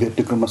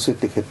ব্যতিক্ৰম আছে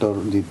তেখেতৰ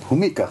যি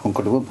ভূমিকা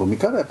শংকৰদেৱৰ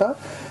ভূমিকাৰ এটা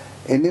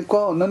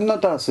এনেকুৱা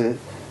অনন্যতা আছে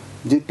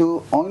যিটো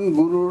অইন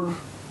গুৰুৰ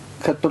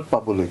ক্ষেত্ৰত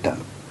পাবলৈ টান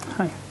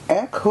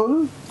এক হ'ল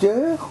যে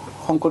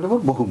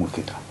শংকৰদেৱৰ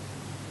বহুমুখিতা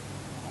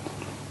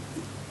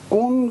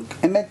কোন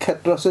এনে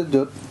ক্ষেত্ৰ আছে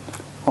য'ত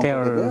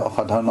শংকৰদেৱে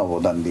অসাধাৰণ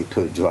অৱদান দি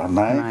থৈ যোৱা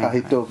নাই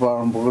সাহিত্যৰ পৰা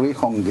আৰম্ভ কৰি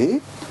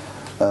সংগীত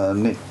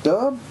নৃত্য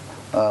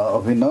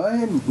অভিনয়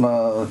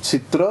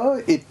চিত্ৰ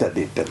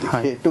ইত্যাদি ইত্যাদি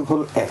সেইটো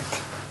হ'ল এক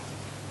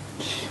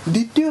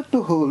দ্বিতীয়টো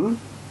হ'ল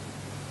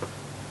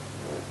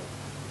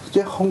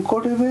যে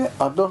শংকৰদেৱে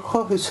আদৰ্শ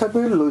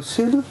হিচাপে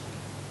লৈছিল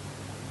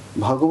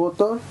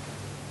ভাগৱতৰ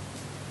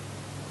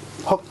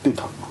ভক্তি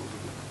ধৰ্ম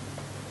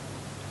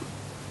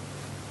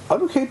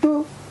আৰু সেইটো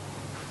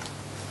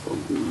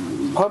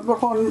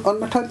ভাৰতবৰ্ষৰ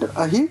অন্য ঠাইত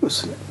আহিয়ে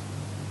গৈছিলে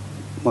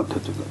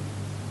মধ্যযুগত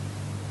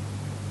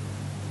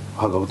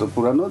ভাগৱত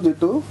পুৰাণত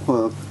যিটো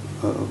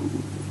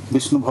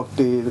বিষ্ণু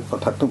ভক্তিৰ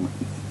কথাটো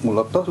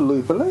মূলতঃ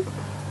লৈ পেলাই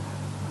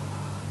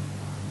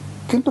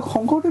কিন্তু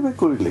শংকৰদেৱে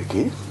কৰিলে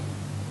কি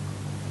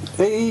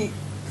এই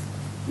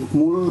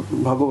মূল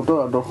ভাগৱতৰ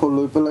আদৰ্শ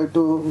লৈ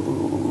পেলাইতো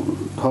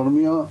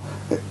ধৰ্মীয়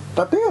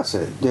তাতেই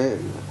আছে যে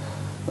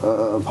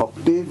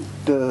ভক্তিত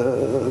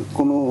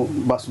কোনো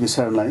বাছ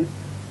বিচাৰ নাই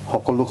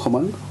সকলো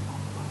সমান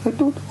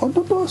সেইটো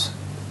অন্তত আছে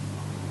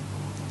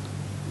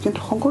কিন্তু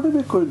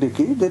শংকৰদেৱে কৰিলে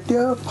কি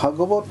যেতিয়া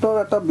ভাগৱতৰ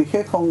এটা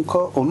বিশেষ অংশ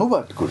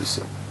অনুবাদ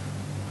কৰিছে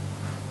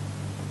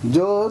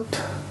য'ত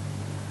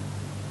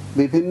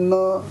বিভিন্ন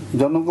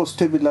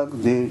জনগোষ্ঠীবিলাক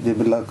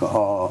যিবিলাক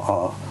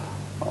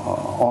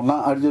অনা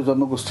আৰ্য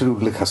জনগোষ্ঠীৰ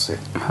উল্লেখ আছে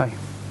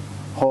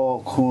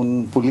হক সোণ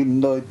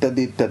পুলিন্দ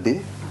ইত্যাদি ইত্যাদি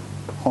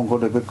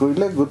শংকৰদেৱে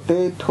কৰিলে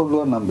গোটেই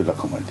থলুৱা নামবিলাক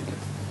সোমাই দিলে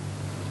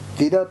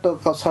কিৰাত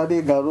কছাৰী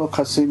গাৰো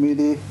খাচী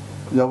মিৰি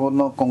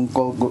যৱন কংক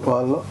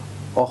গোৱাল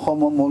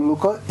অসম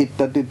মল্লুক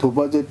ইত্যাদি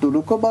ধুবাজে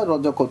তুৰুক বা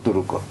ৰজক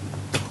তুৰুক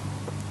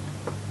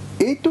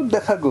এইটোত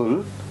দেখা গ'ল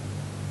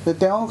যে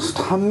তেওঁ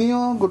স্থানীয়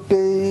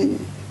গোটেই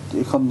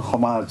যিখন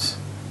সমাজ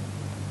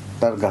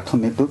তাৰ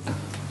গাঁথনিটোত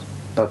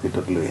তাৰ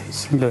ভিতৰত লৈ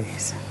আহিছে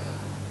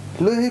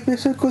লৈ আহি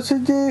পিছত কৈছে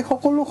যে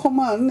সকলো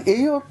সমান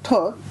এই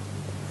অৰ্থত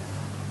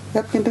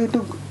ইয়াত কিন্তু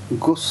এইটো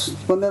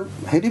মানে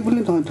হেৰি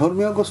বুলি নহয়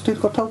ধৰ্মীয় গোষ্ঠীৰ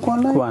কথাও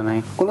কোৱা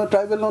নাই কোনো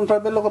ট্ৰাইবেল নন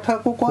ট্ৰাইবেলৰ কথা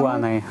একো কোৱা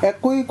নাই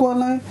একোৱেই কোৱা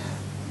নাই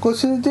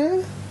কৈছে যে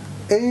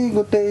এই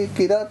গোটেই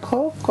কিৰাত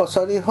হওক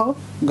কছাৰী হওক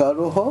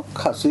গাৰো হওক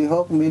খাচী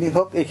হওক মিৰি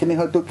হওক এইখিনি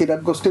হয়তো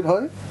কিৰাত গোষ্ঠীৰ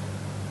হয়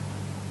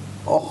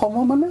অসম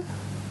মানে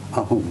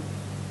আহোম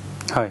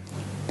হয়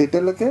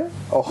তেতিয়ালৈকে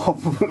অসম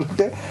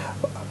বুলিতে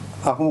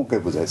আহোমকে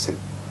বুজাইছিল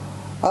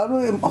আৰু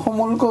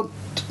অসমলৈকে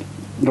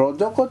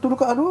ৰজক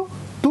তুৰুক আৰু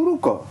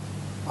তুৰুক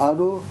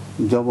আৰু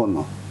যৱন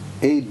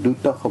এই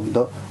দুটা শব্দ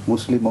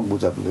মুছলিমক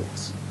বুজাবলৈ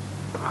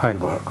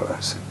ব্যৱহাৰ কৰা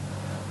হৈছে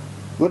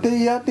গতিকে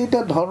ইয়াত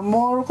এতিয়া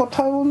ধৰ্মৰ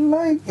কথাও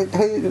নাই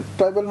সেই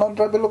ট্ৰাইবেল নন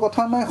ট্ৰাইবেলৰ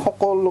কথা নাই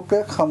সকলোকে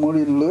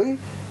সামৰি লৈ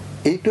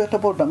এইটো এটা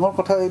বৰ ডাঙৰ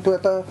কথা এইটো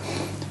এটা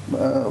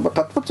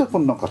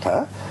তাৎপৰ্যপূৰ্ণ কথা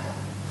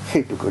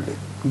সেইটো কৰিলে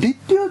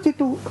দ্বিতীয়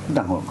যিটো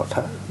ডাঙৰ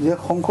কথা যে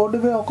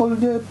শংকৰদেৱে অকল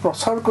যে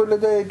প্ৰচাৰ কৰিলে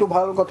যে এইটো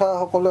ভাল কথা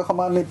সকলোৱে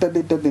সমান ইত্যাদি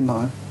ইত্যাদি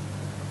নহয়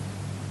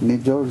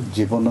নিজৰ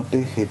জীৱনতে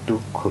সেইটো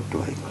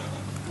খটুৱাই গ'ল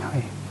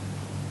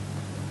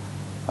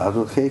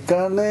আৰু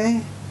সেইকাৰণে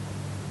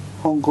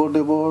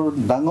শংকৰদেৱৰ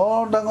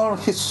ডাঙৰ ডাঙৰ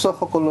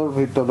শিষ্যসকলৰ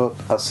ভিতৰত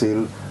আছিল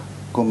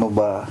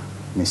কোনোবা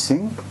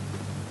মিচিং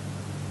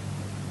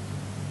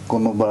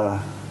কোনোবা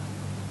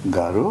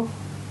গাৰো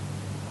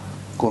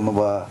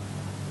কোনোবা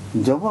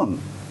যৱন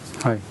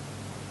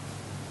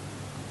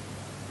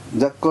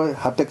যাক কয়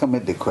হাতে কামে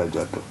দেখুৱাই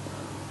যোৱাটো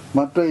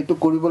মাত্ৰ এইটো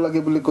কৰিব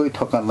লাগে বুলি কৈ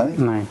থকা নাই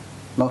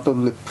নট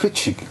অনলি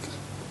প্ৰিচিং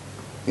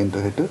কিন্তু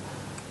সেইটো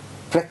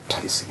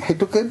প্ৰেক্টিচিং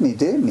সেইটোকে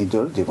নিজে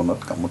নিজৰ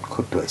জীৱনত কামত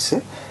খটুৱাইছে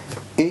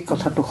এই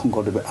কথাটো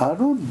শংকৰদেৱে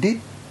আৰু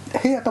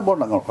সেই এটা বৰ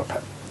ডাঙৰ কথা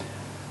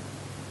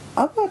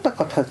আৰু এটা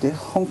কথা যে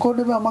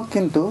শংকৰদেৱে আমাক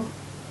কিন্তু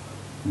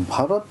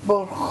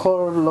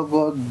ভাৰতবৰ্ষৰ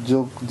লগত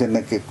যোগ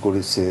যেনেকৈ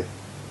কৰিছে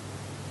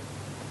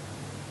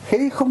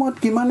সেই সময়ত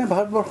কিমানে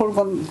ভাৰতবৰ্ষৰ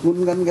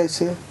গুণগান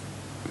গাইছে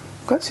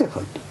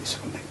হয়তো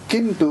কিছুমানে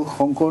কিন্তু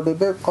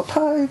শংকৰদেৱে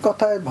কথাই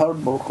কথাই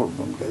ভাৰতবৰ্ষৰ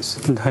গুণ গাইছে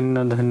ধন্য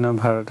ধন্য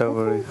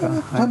ভাৰতবৰ্ষ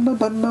ধন্য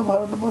ধন্য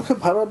ভাৰতবৰ্ষে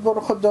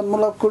ভাৰতবৰ্ষত জন্ম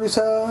লাভ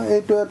কৰিছা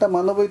এইটো এটা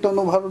মানৱীয়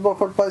তনু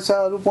ভাৰতবৰ্ষত পাইছা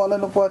আৰু পোৱা নে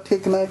নোপোৱা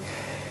ঠিক নাই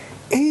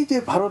এই যে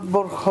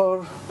ভাৰতবৰ্ষৰ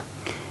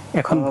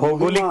এখন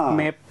ভৌগোলিক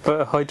মেপ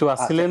হয়তো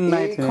আছিল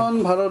নাই এইখন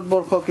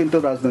ভাৰতবৰ্ষ কিন্তু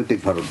ৰাজনৈতিক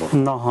ভাৰতবৰ্ষ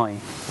নহয়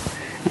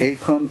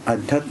এইখন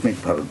আধ্যাত্মিক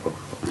ভাৰতবৰ্ষ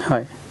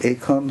হয়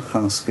এইখন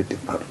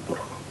সাংস্কৃতিক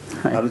ভাৰতবৰ্ষ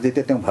আৰু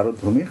যেতিয়া তেওঁ ভাৰত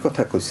ভূমিৰ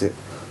কথা কৈছে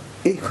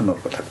এইখনৰ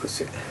কথা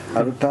কৈছে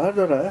আৰু তাৰ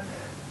দ্বাৰা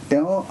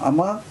তেওঁ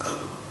আমাক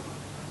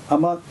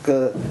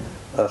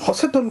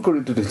সচেতন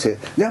কৰি তুলিছে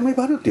যে আমি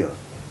ভাৰতীয়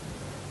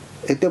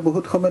এতিয়া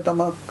বহুত সময়ত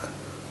আমাক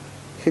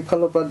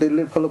সেইফালৰ পৰা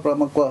দিল্লীৰ ফালৰ পৰা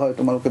আমাক কোৱা হয়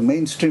তোমালোকে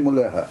মেইন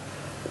ষ্ট্ৰীমলৈ আহা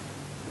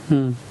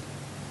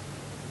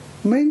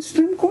মেইন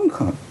ষ্ট্ৰীম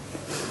কোনখন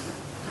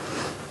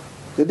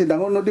যদি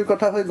ডাঙৰ নদীৰ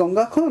কথা হয়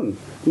গংগাখন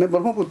নে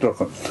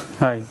ব্ৰহ্মপুত্ৰখন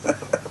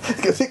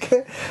গতিকে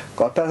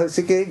কথা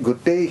হৈছে কি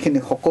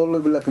গোটেইখিনি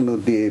সকলোবিলাক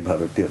নদী এই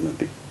ভাৰতীয়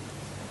নদী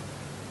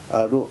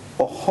আৰু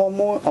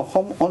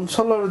অসম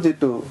অঞ্চলৰ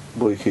যিটো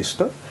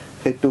বৈশিষ্ট্য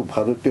সেইটো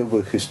ভাৰতীয়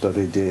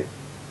বৈশিষ্ট্যৰে যে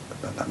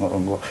ডাঙৰ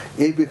অংগ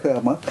এই বিষয়ে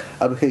আমাক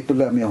আৰু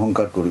সেইটোলৈ আমি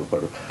অহংকাৰ কৰিব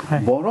পাৰোঁ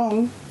বৰং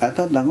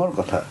এটা ডাঙৰ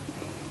কথা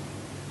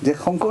যে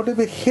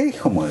শংকৰদেৱে সেই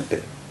সময়তে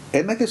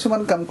এনে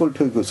কিছুমান কাম কৰি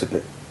থৈ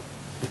গৈছিলে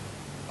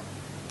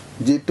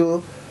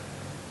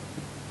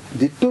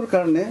যিটোৰ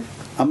কাৰণে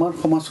আমাৰ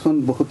সমাজখন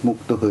বহুত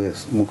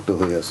মুক্ত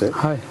হৈ আছে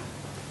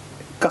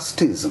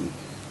কাষ্টিজম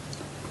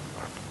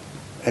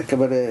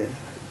একেবাৰে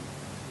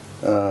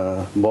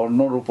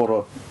বৰ্ণৰ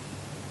ওপৰত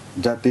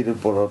জাতিৰ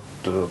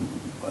ওপৰত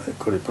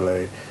কৰি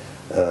পেলাই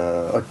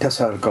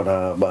অত্যাচাৰ কৰা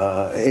বা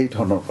এই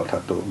ধৰণৰ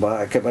কথাটো বা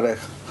একেবাৰে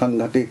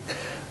সাংঘাতিক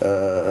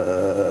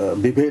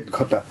বিভেদ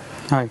ঘটা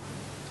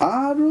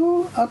আৰু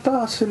এটা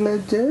আছিলে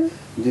যে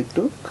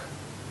যিটোক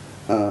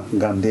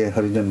গান্ধীয়ে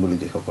হৰিজন বুলি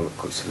যিসকলক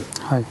কৈছিলে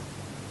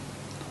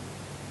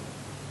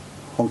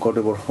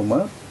শংকৰদেৱৰ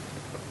সময়ত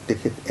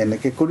তেখেত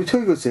এনেকে কৰি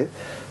থৈ গৈছে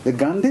যে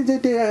গান্ধী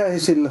যেতিয়া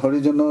আহিছিল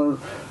হৰিজনৰ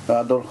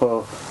আদৰ্শ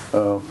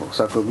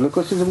প্ৰচাৰ কৰিবলৈ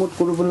কৈছে যে মোৰ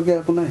কৰিবলগীয়া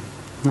একো নাই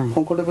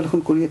শংকৰদেৱে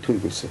দেখোন কৰিয়ে থৈ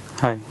গৈছে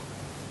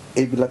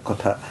এইবিলাক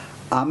কথা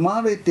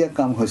আমাৰ এতিয়া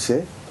কাম হৈছে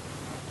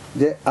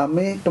যে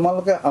আমি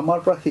তোমালোকে আমাৰ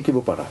পৰা শিকিব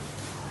পাৰা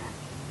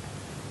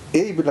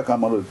এইবিলাক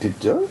আমাৰ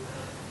ঐতিহ্য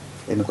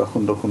এনেকুৱা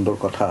সুন্দৰ সুন্দৰ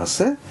কথা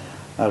আছে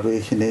আৰু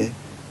এইখিনি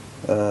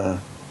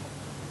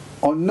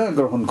অন্যয়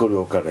গ্ৰহণ কৰিব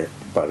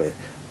পাৰে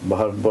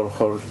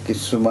ভাৰতবৰ্ষৰ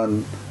কিছুমান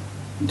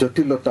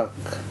জটিলতাক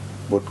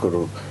বোধ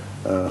কৰোঁ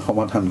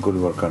সমাধান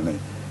কৰিবৰ কাৰণে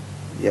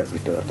ইয়াৰ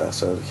ভিতৰত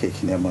আছে আৰু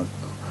সেইখিনি আমাক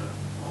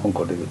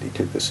শংকৰদেৱে দি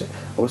থৈ গৈছে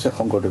অৱশ্যে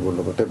শংকৰদেৱৰ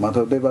লগতে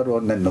মাধৱদেৱ আৰু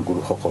অন্যান্য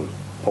গুৰুসকল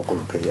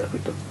সকলোকে ইয়াৰ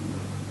ভিতৰত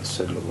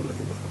নিশ্চয় ল'ব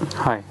লাগিব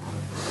হয়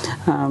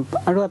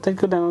আৰু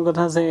আটাইতকৈ ডাঙৰ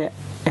কথা যে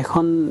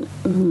এখন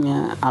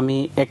আমি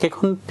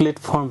একেখন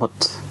প্লেটফৰ্মত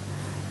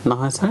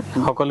নহয় ছাৰ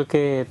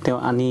সকলোকে তেওঁ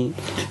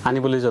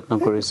আনিবলৈ যত্ন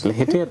কৰিছিলে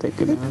সেইটোৱে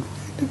আটাইতকৈ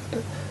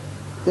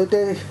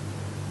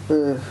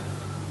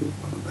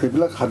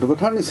সেইবিলাক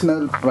সাধুকথাৰ নিচিনা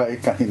প্ৰায়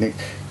কাহিনী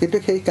কিন্তু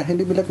সেই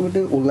কাহিনীবিলাক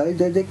ওলাই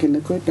যায় যে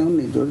কেনেকৈ তেওঁ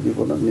নিজৰ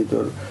জীৱনত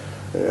নিজৰ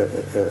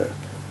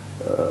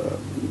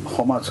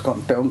সমাজখন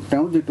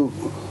তেওঁ যিটো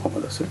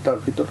সমাজ আছিল তাৰ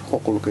ভিতৰত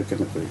সকলোকে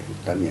কেনেকৈ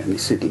টানি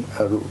আনিছিল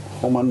আৰু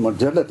সমান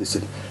মৰ্যাদা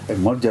দিছিল এই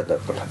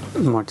মৰ্যাদাৰ কথাটো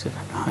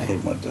সেই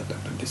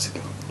মৰ্যাদাটো দিছিল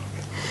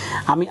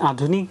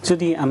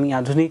আমি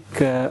আধুনিক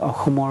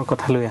অসমৰ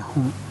কথালৈ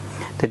আহোঁ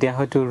তেতিয়া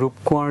হয়তো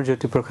ৰূপকোঁৱৰ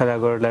জ্যোতিপ্ৰসাদ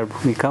আগৰৱালাৰ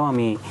ভূমিকাও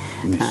আমি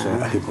নিশ্চয়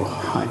আহিব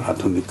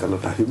আধুনিক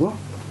কালত আহিব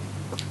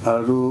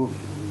আৰু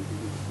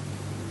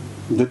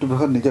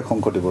জ্যোতিপ্ৰসাদ নিজে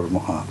শংকৰদেৱৰ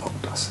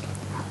মহাভক্ত আছিল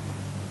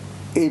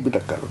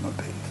এইবিলাক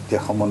কাৰণতে যে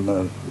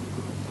সমন্বয়ৰ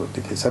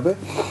প্ৰতীক হিচাপে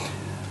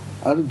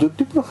আৰু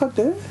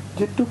জ্যোতিপ্ৰসাদে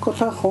যিটো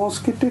কথা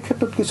সংস্কৃতিৰ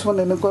ক্ষেত্ৰত কিছুমান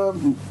এনেকুৱা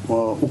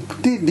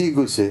উক্তি দি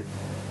গৈছে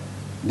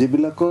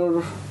যিবিলাকৰ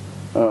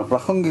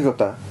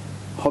প্ৰাসংগিকতা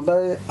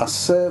সদায়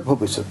আছে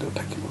ভৱিষ্যতেও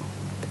থাকিব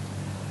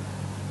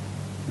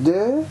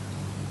যে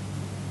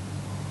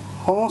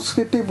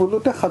সংস্কৃতি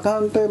বোলোতে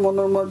সাধাৰণতে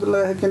মনৰ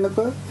মাজলৈ আহে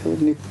কেনেকুৱা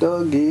নৃত্য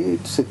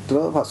গীত চিত্ৰ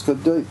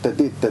ভাস্কৰ্য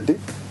ইত্যাদি ইত্যাদি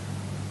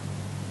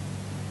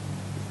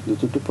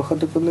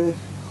জ্যোতিপ্ৰসাদে ক'লে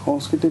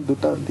সংস্কৃতিৰ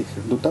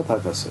দুটা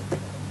ভাগ আছে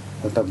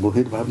এটা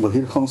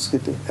বহিৰ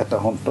সংস্কৃতি এটা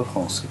অন্তৰ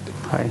সংস্কৃতি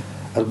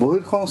আৰু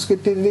বহিৰ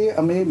সংস্কৃতিৰে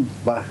আমি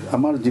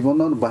আমাৰ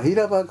জীৱনৰ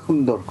বাহিৰা ভাগ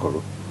সুন্দৰ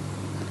কৰোঁ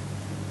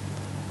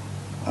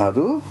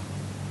আৰু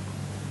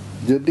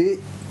যদি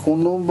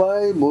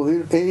কোনোবাই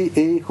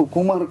এই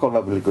সুকুমাৰ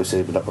কলা বুলি কৈছে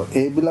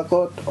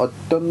এইবিলাকত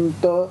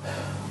অত্যন্ত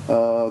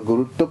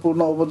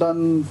গুৰুত্বপূৰ্ণ অৱদান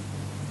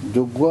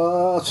যোগোৱা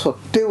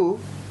স্বত্তেও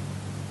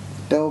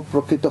তেওঁ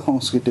প্ৰকৃত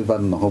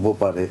সংস্কৃতিবান নহ'ব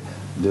পাৰে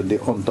যদি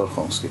অন্তৰ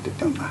সংস্কৃতি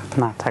তেওঁ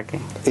নাথাকে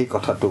এই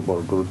কথাটো বৰ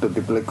গুৰুত্ব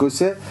দি পেলাই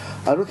কৈছে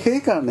আৰু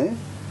সেইকাৰণে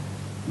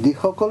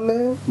যিসকলে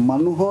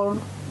মানুহৰ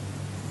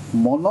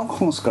মনক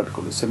সংস্কাৰ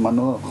কৰিছে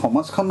মানুহৰ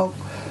সমাজখনক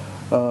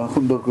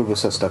সুন্দৰ কৰিব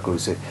চেষ্টা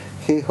কৰিছে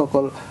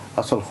সেইসকল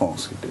আচল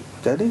সংস্কৃতি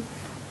যদি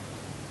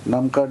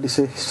নামকাৰ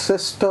দিছে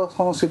শ্ৰেষ্ঠ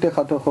সংস্কৃতি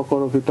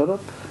সাধকসকলৰ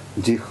ভিতৰত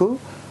যীশু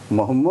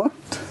মহম্মদ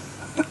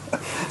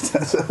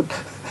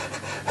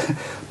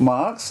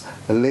মাৰ্কছ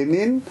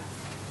লেনিন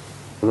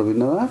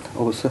ৰবীন্দ্ৰনাথ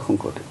অৱশ্যে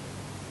শংকৰদেৱ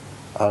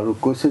আৰু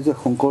কৈছে যে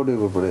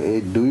শংকৰদেৱৰ পৰা এই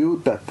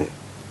দুয়োটাতে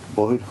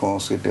বহিৰ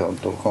সংস্কৃতি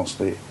অন্তৰ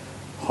সংস্কৃতি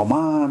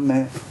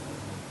সমানে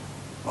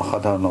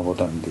অসাধাৰণ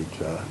অৱদান দি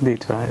যোৱা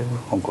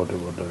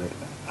শংকৰদেৱৰ দৰে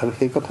আৰু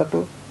সেই কথাটো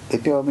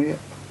এতিয়াও আমি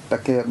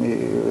তাকে আমি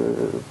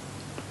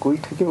কৈ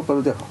থাকিব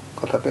পাৰোঁ যে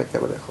কথাটো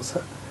একেবাৰে সঁচা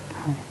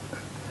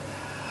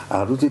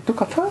আৰু যিটো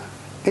কথা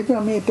এইটো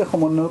আমি এতিয়া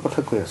সমন্বয়ৰ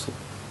কথা কৈ আছোঁ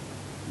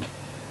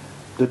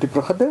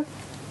জ্যোতিপ্ৰসাদে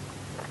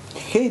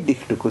সেই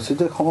দিশটো কৈছে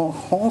যে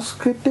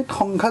সংস্কৃতিত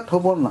সংঘাত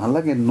হ'ব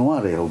নালাগে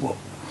নোৱাৰে হ'ব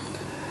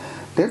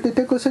তেওঁ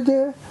তেতিয়া কৈছে যে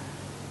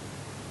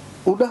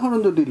উদাহৰণ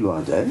যদি লোৱা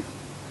যায়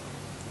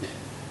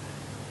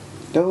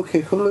তেওঁ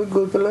শেষলৈ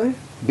গৈ পেলাই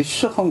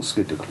বিশ্ব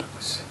সংস্কৃতিৰ কথা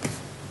কৈছে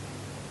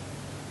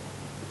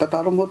তাত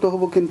আৰম্ভটো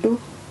হ'ব কিন্তু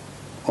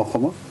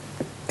অসমত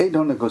এই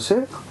ধৰণে কৈছে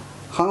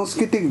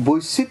সাংস্কৃতিক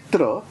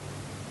বৈচিত্ৰ্য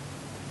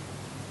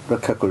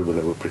ৰক্ষা কৰিব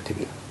লাগিব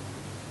পৃথিৱীৰ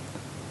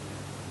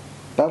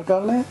তাৰ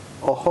কাৰণে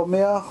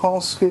অসমীয়া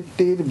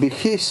সংস্কৃতিৰ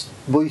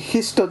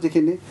বৈশিষ্ট্য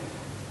যিখিনি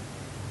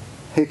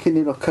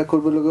সেইখিনি ৰক্ষা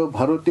কৰিব লাগিব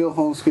ভাৰতীয়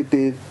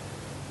সংস্কৃতিৰ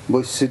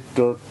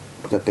বৈচিত্ৰ্যত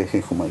যাতে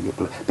সেই সোমাই গৈ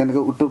পেলাই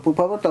তেনেকৈ উত্তৰ পূব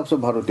তাৰপিছত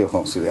ভাৰতীয়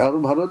সংস্কৃতি আৰু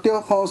ভাৰতীয়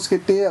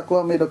সংস্কৃতি আকৌ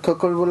আমি ৰক্ষা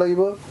কৰিব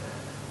লাগিব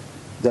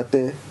যাতে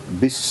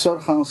বিশ্বৰ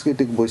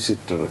সাংস্কৃতিক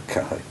বৈচিত্ৰ্য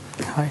ৰক্ষা হয়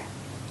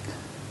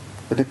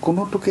গতিকে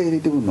কোনোটোকে এৰি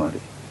দিব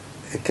নোৱাৰি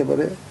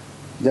একেবাৰে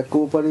যাক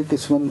ক'ব পাৰি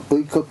কিছুমান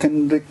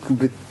ঐক্যকেন্দ্ৰিক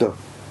বৃত্ত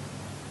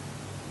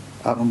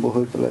আৰম্ভ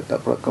হৈ পেলাই তাৰ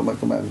পৰা ক্ৰমে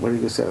ক্ৰমে আগবাঢ়ি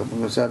গৈছে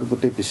আৰু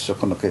গোটেই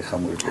বিশ্বখনকে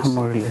সামৰি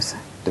লৈছে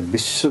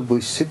বিশ্ব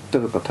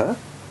বৈচিত্ৰ্যৰ কথা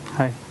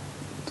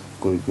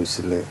কৈ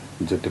গৈছিলে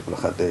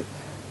জ্যোতিপ্ৰসাদে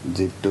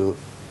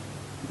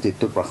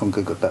যিটো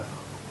প্ৰাসংগিকতা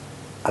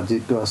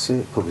আজিতো আছে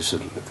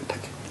ভৱিষ্যতলৈকে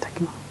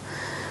থাকিব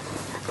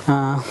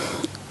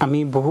আমি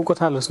বহু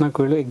কথা আলোচনা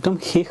কৰিলোঁ একদম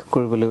শেষ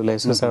কৰিবলৈ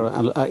ওলাইছোঁ ছাৰ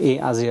এই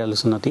আজিৰ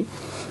আলোচনাটি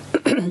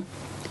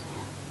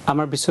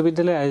আমাৰ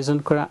বিশ্ববিদ্যালয়ে আয়োজন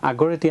কৰা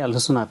আগৰ এটি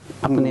আলোচনাত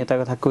আপুনি এটা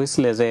কথা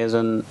কৈছিলে যে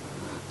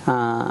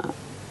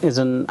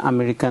এজন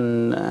আমেৰিকান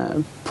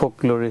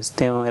ফোকলৰিষ্ট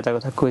তেওঁ এটা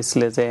কথা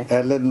কৈছিলে যে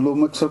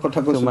লুমাক্সৰ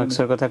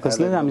কথা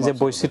কৈছিলে যে আমি যে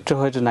বৈচিত্ৰ্য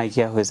হয়তো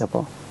নাইকিয়া হৈ যাব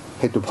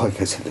সেইটো ভয়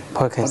খাইছিলে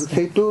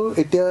সেইটো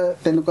এতিয়া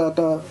তেনেকুৱা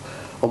এটা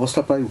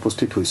অৱস্থা প্ৰায়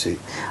উপস্থিত হৈছে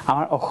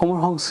আমাৰ অসমৰ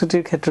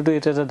সংস্কৃতিৰ ক্ষেত্ৰতো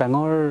এটা এটা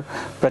ডাঙৰ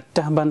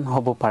প্ৰত্যাহ্বান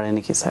হ'ব পাৰে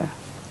নেকি ছাৰ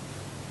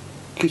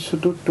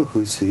কিছুদূৰতো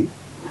হৈছেই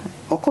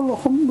অকল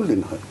অসম বুলি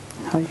নহয়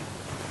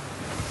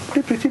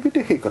গোটেই পৃথিৱীতে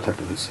সেই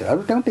কথাটো হৈছে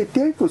আৰু তেওঁ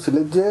তেতিয়াই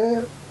কৈছিলে যে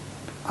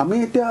আমি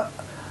এতিয়া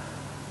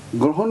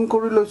গ্ৰহণ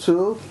কৰি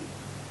লৈছোঁ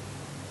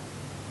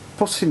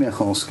পশ্চিমীয়া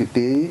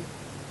সংস্কৃতি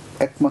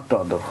একমাত্ৰ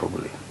আদৰ্শ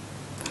বুলি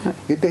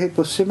এতিয়া সেই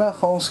পশ্চিমীয়া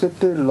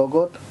সংস্কৃতিৰ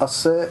লগত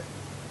আছে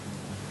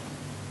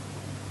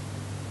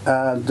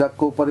যাক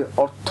ক'ব পাৰি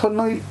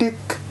অৰ্থনৈতিক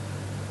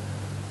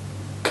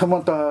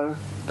ক্ষমতাৰ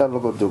তাৰ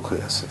লগত যোগ হৈ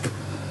আছে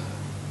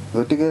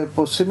গতিকে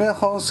পশ্চিমীয়া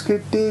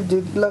সংস্কৃতি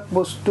যিবিলাক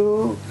বস্তু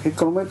সেই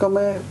ক্ৰমে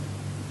ক্ৰমে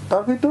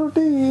তাৰ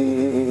ভিতৰতে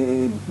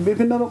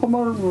বিভিন্ন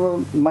ৰকমৰ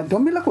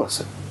মাধ্যমবিলাকো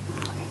আছে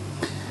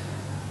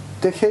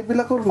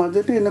সেইবিলাকৰ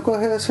মাজেদি এনেকুৱা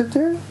হৈ আছে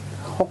যে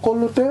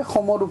সকলোতে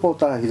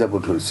সমৰূপতা আহি যাব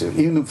ধৰিছে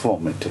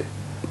ইউনিফৰ্মিটি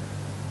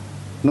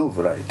নো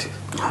ভেৰাইটি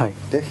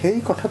সেই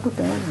কথাটো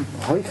তেওঁ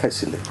ভয়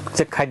খাইছিলে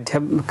যে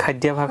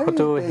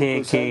খাদ্যাভাসতো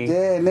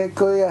যে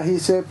এনেকৈ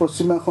আহিছে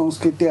পশ্চিমীয়া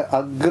সংস্কৃতিয়ে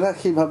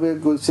আগ্ৰাসীভাৱে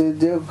গৈছে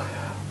যে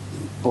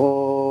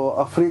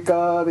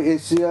আফ্ৰিকাৰ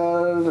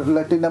এছিয়াৰ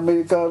লেটিন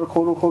আমেৰিকাৰ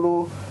সৰু সৰু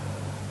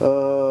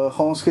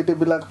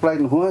সংস্কৃতিবিলাক প্ৰায়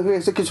নোহোৱাই হৈ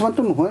আহিছে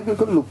কিছুমানতো নোহোৱাই হৈ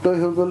গ'ল লুপ্তই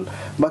হৈ গ'ল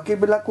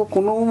বাকীবিলাকো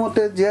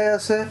কোনোমতে জীয়াই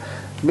আছে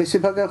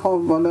বেছিভাগে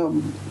মানে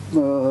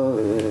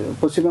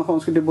পশ্চিমীয়া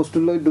সংস্কৃতিৰ বস্তু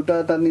লৈ দুটা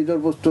এটা নিজৰ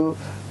বস্তু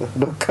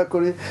ৰক্ষা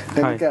কৰি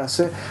তেনেকৈ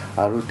আছে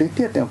আৰু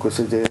তেতিয়া তেওঁ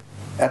কৈছে যে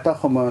এটা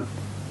সময়ত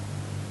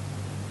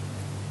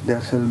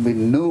there shall be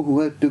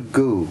nowhere to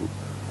go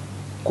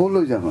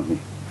ক'লৈ যাম আমি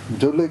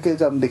যলৈকে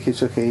যাম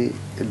দেখিছোঁ সেই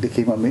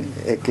দেখিম আমি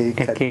একেই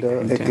খাদ্য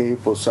একেই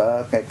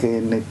পোচাক একেই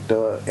নৃত্য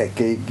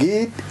একেই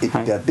গীত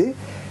ইত্যাদি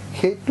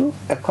সেইটো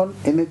এখন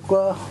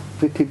এনেকুৱা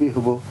পৃথিৱী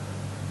হ'ব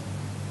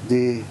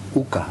যে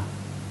উকা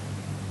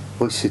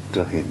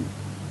বৈচিত্ৰ্যহীন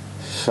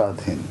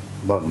স্বাধীন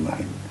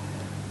বৰ্ণহীন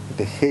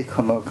এতিয়া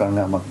সেইখনৰ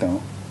কাৰণে আমাক তেওঁ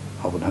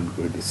সাৱধান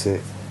কৰি দিছে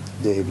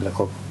যে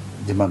এইবিলাকক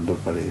যিমান দূৰ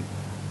পাৰি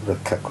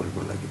ৰক্ষা কৰিব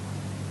লাগিব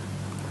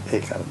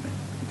সেইকাৰণে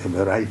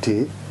ভেৰাইটি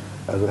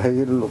আৰু সেই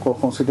লোক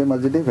সংস্কৃতিৰ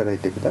মাজেদি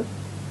ভেৰাইটিবিলাক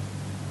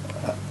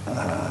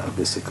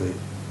বেছিকৈ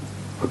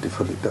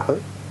প্ৰতিফলিত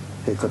হয়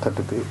সেই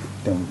কথাটোকে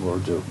তেওঁ বৰ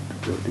জোৰ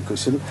দি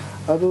কৈছিল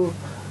আৰু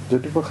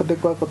জ্যোতিপ্ৰসাদে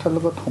কোৱা কথাৰ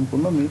লগত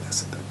সম্পূৰ্ণ মিল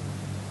আছে তাত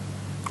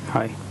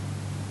হয়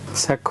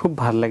ছাৰ খুব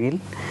ভাল লাগিল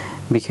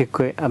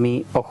বিশেষকৈ আমি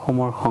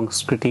অসমৰ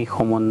সংস্কৃতি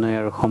সমন্বয়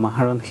আৰু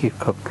সমাহৰণ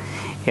শীৰ্ষক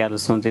এই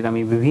আলোচনাটিত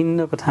আমি বিভিন্ন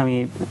কথা আমি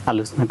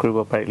আলোচনা কৰিব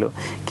পাৰিলোঁ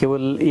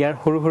কেৱল ইয়াৰ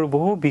সৰু সৰু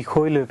বহু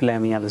বিষয় লৈ পেলাই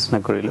আমি আলোচনা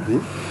কৰিলোঁ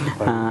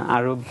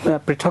আৰু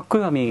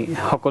পৃথককৈ আমি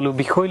সকলো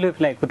বিষয় লৈ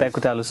পেলাই একোটা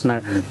একোটা আলোচনাৰ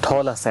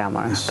থল আছে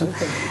আমাৰ হাতত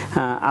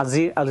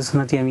আজিৰ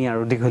আলোচনাটি আমি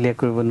আৰু দীঘলীয়া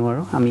কৰিব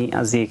নোৱাৰোঁ আমি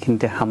আজি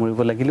এইখিনিতে সামৰিব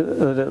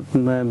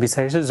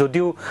বিচাৰিছোঁ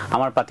যদিও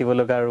আমাৰ পাতিব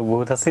লগা আৰু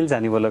বহুত আছিল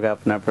জানিব লগা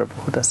আপোনাৰ পৰা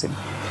বহুত আছিল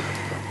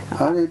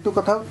আৰু এইটো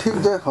কথাও ঠিক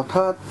যে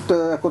হঠাৎ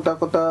একোটা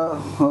একোটা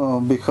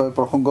বিষয়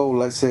প্ৰসংগ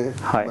ওলাইছে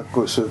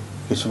কৈছোঁ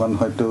কিছুমান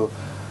হয়তো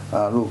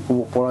আৰু ক'ব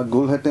পৰা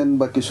গ'লহেঁতেন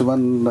বা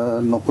কিছুমান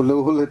নক'লেও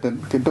হ'লহেঁতেন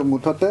কিন্তু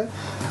মুঠতে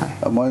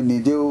মই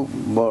নিজেও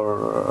বৰ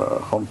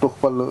সন্তোষ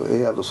পালোঁ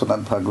এই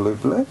আলোচনাত ভাগ লৈ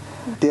পেলাই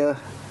এতিয়া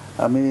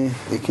আমি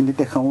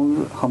এইখিনিতে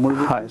সামৰিব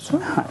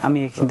আমি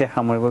এইখিনিতে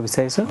সামৰিব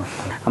বিচাৰিছোঁ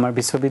আমাৰ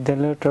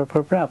বিশ্ববিদ্যালয়ৰ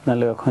তৰফৰ পৰা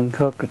আপোনালৈ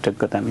অসংখ্য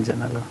কৃতজ্ঞতা আমি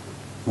জনালোঁ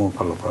মোৰ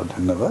ফালৰ পৰা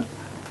ধন্যবাদ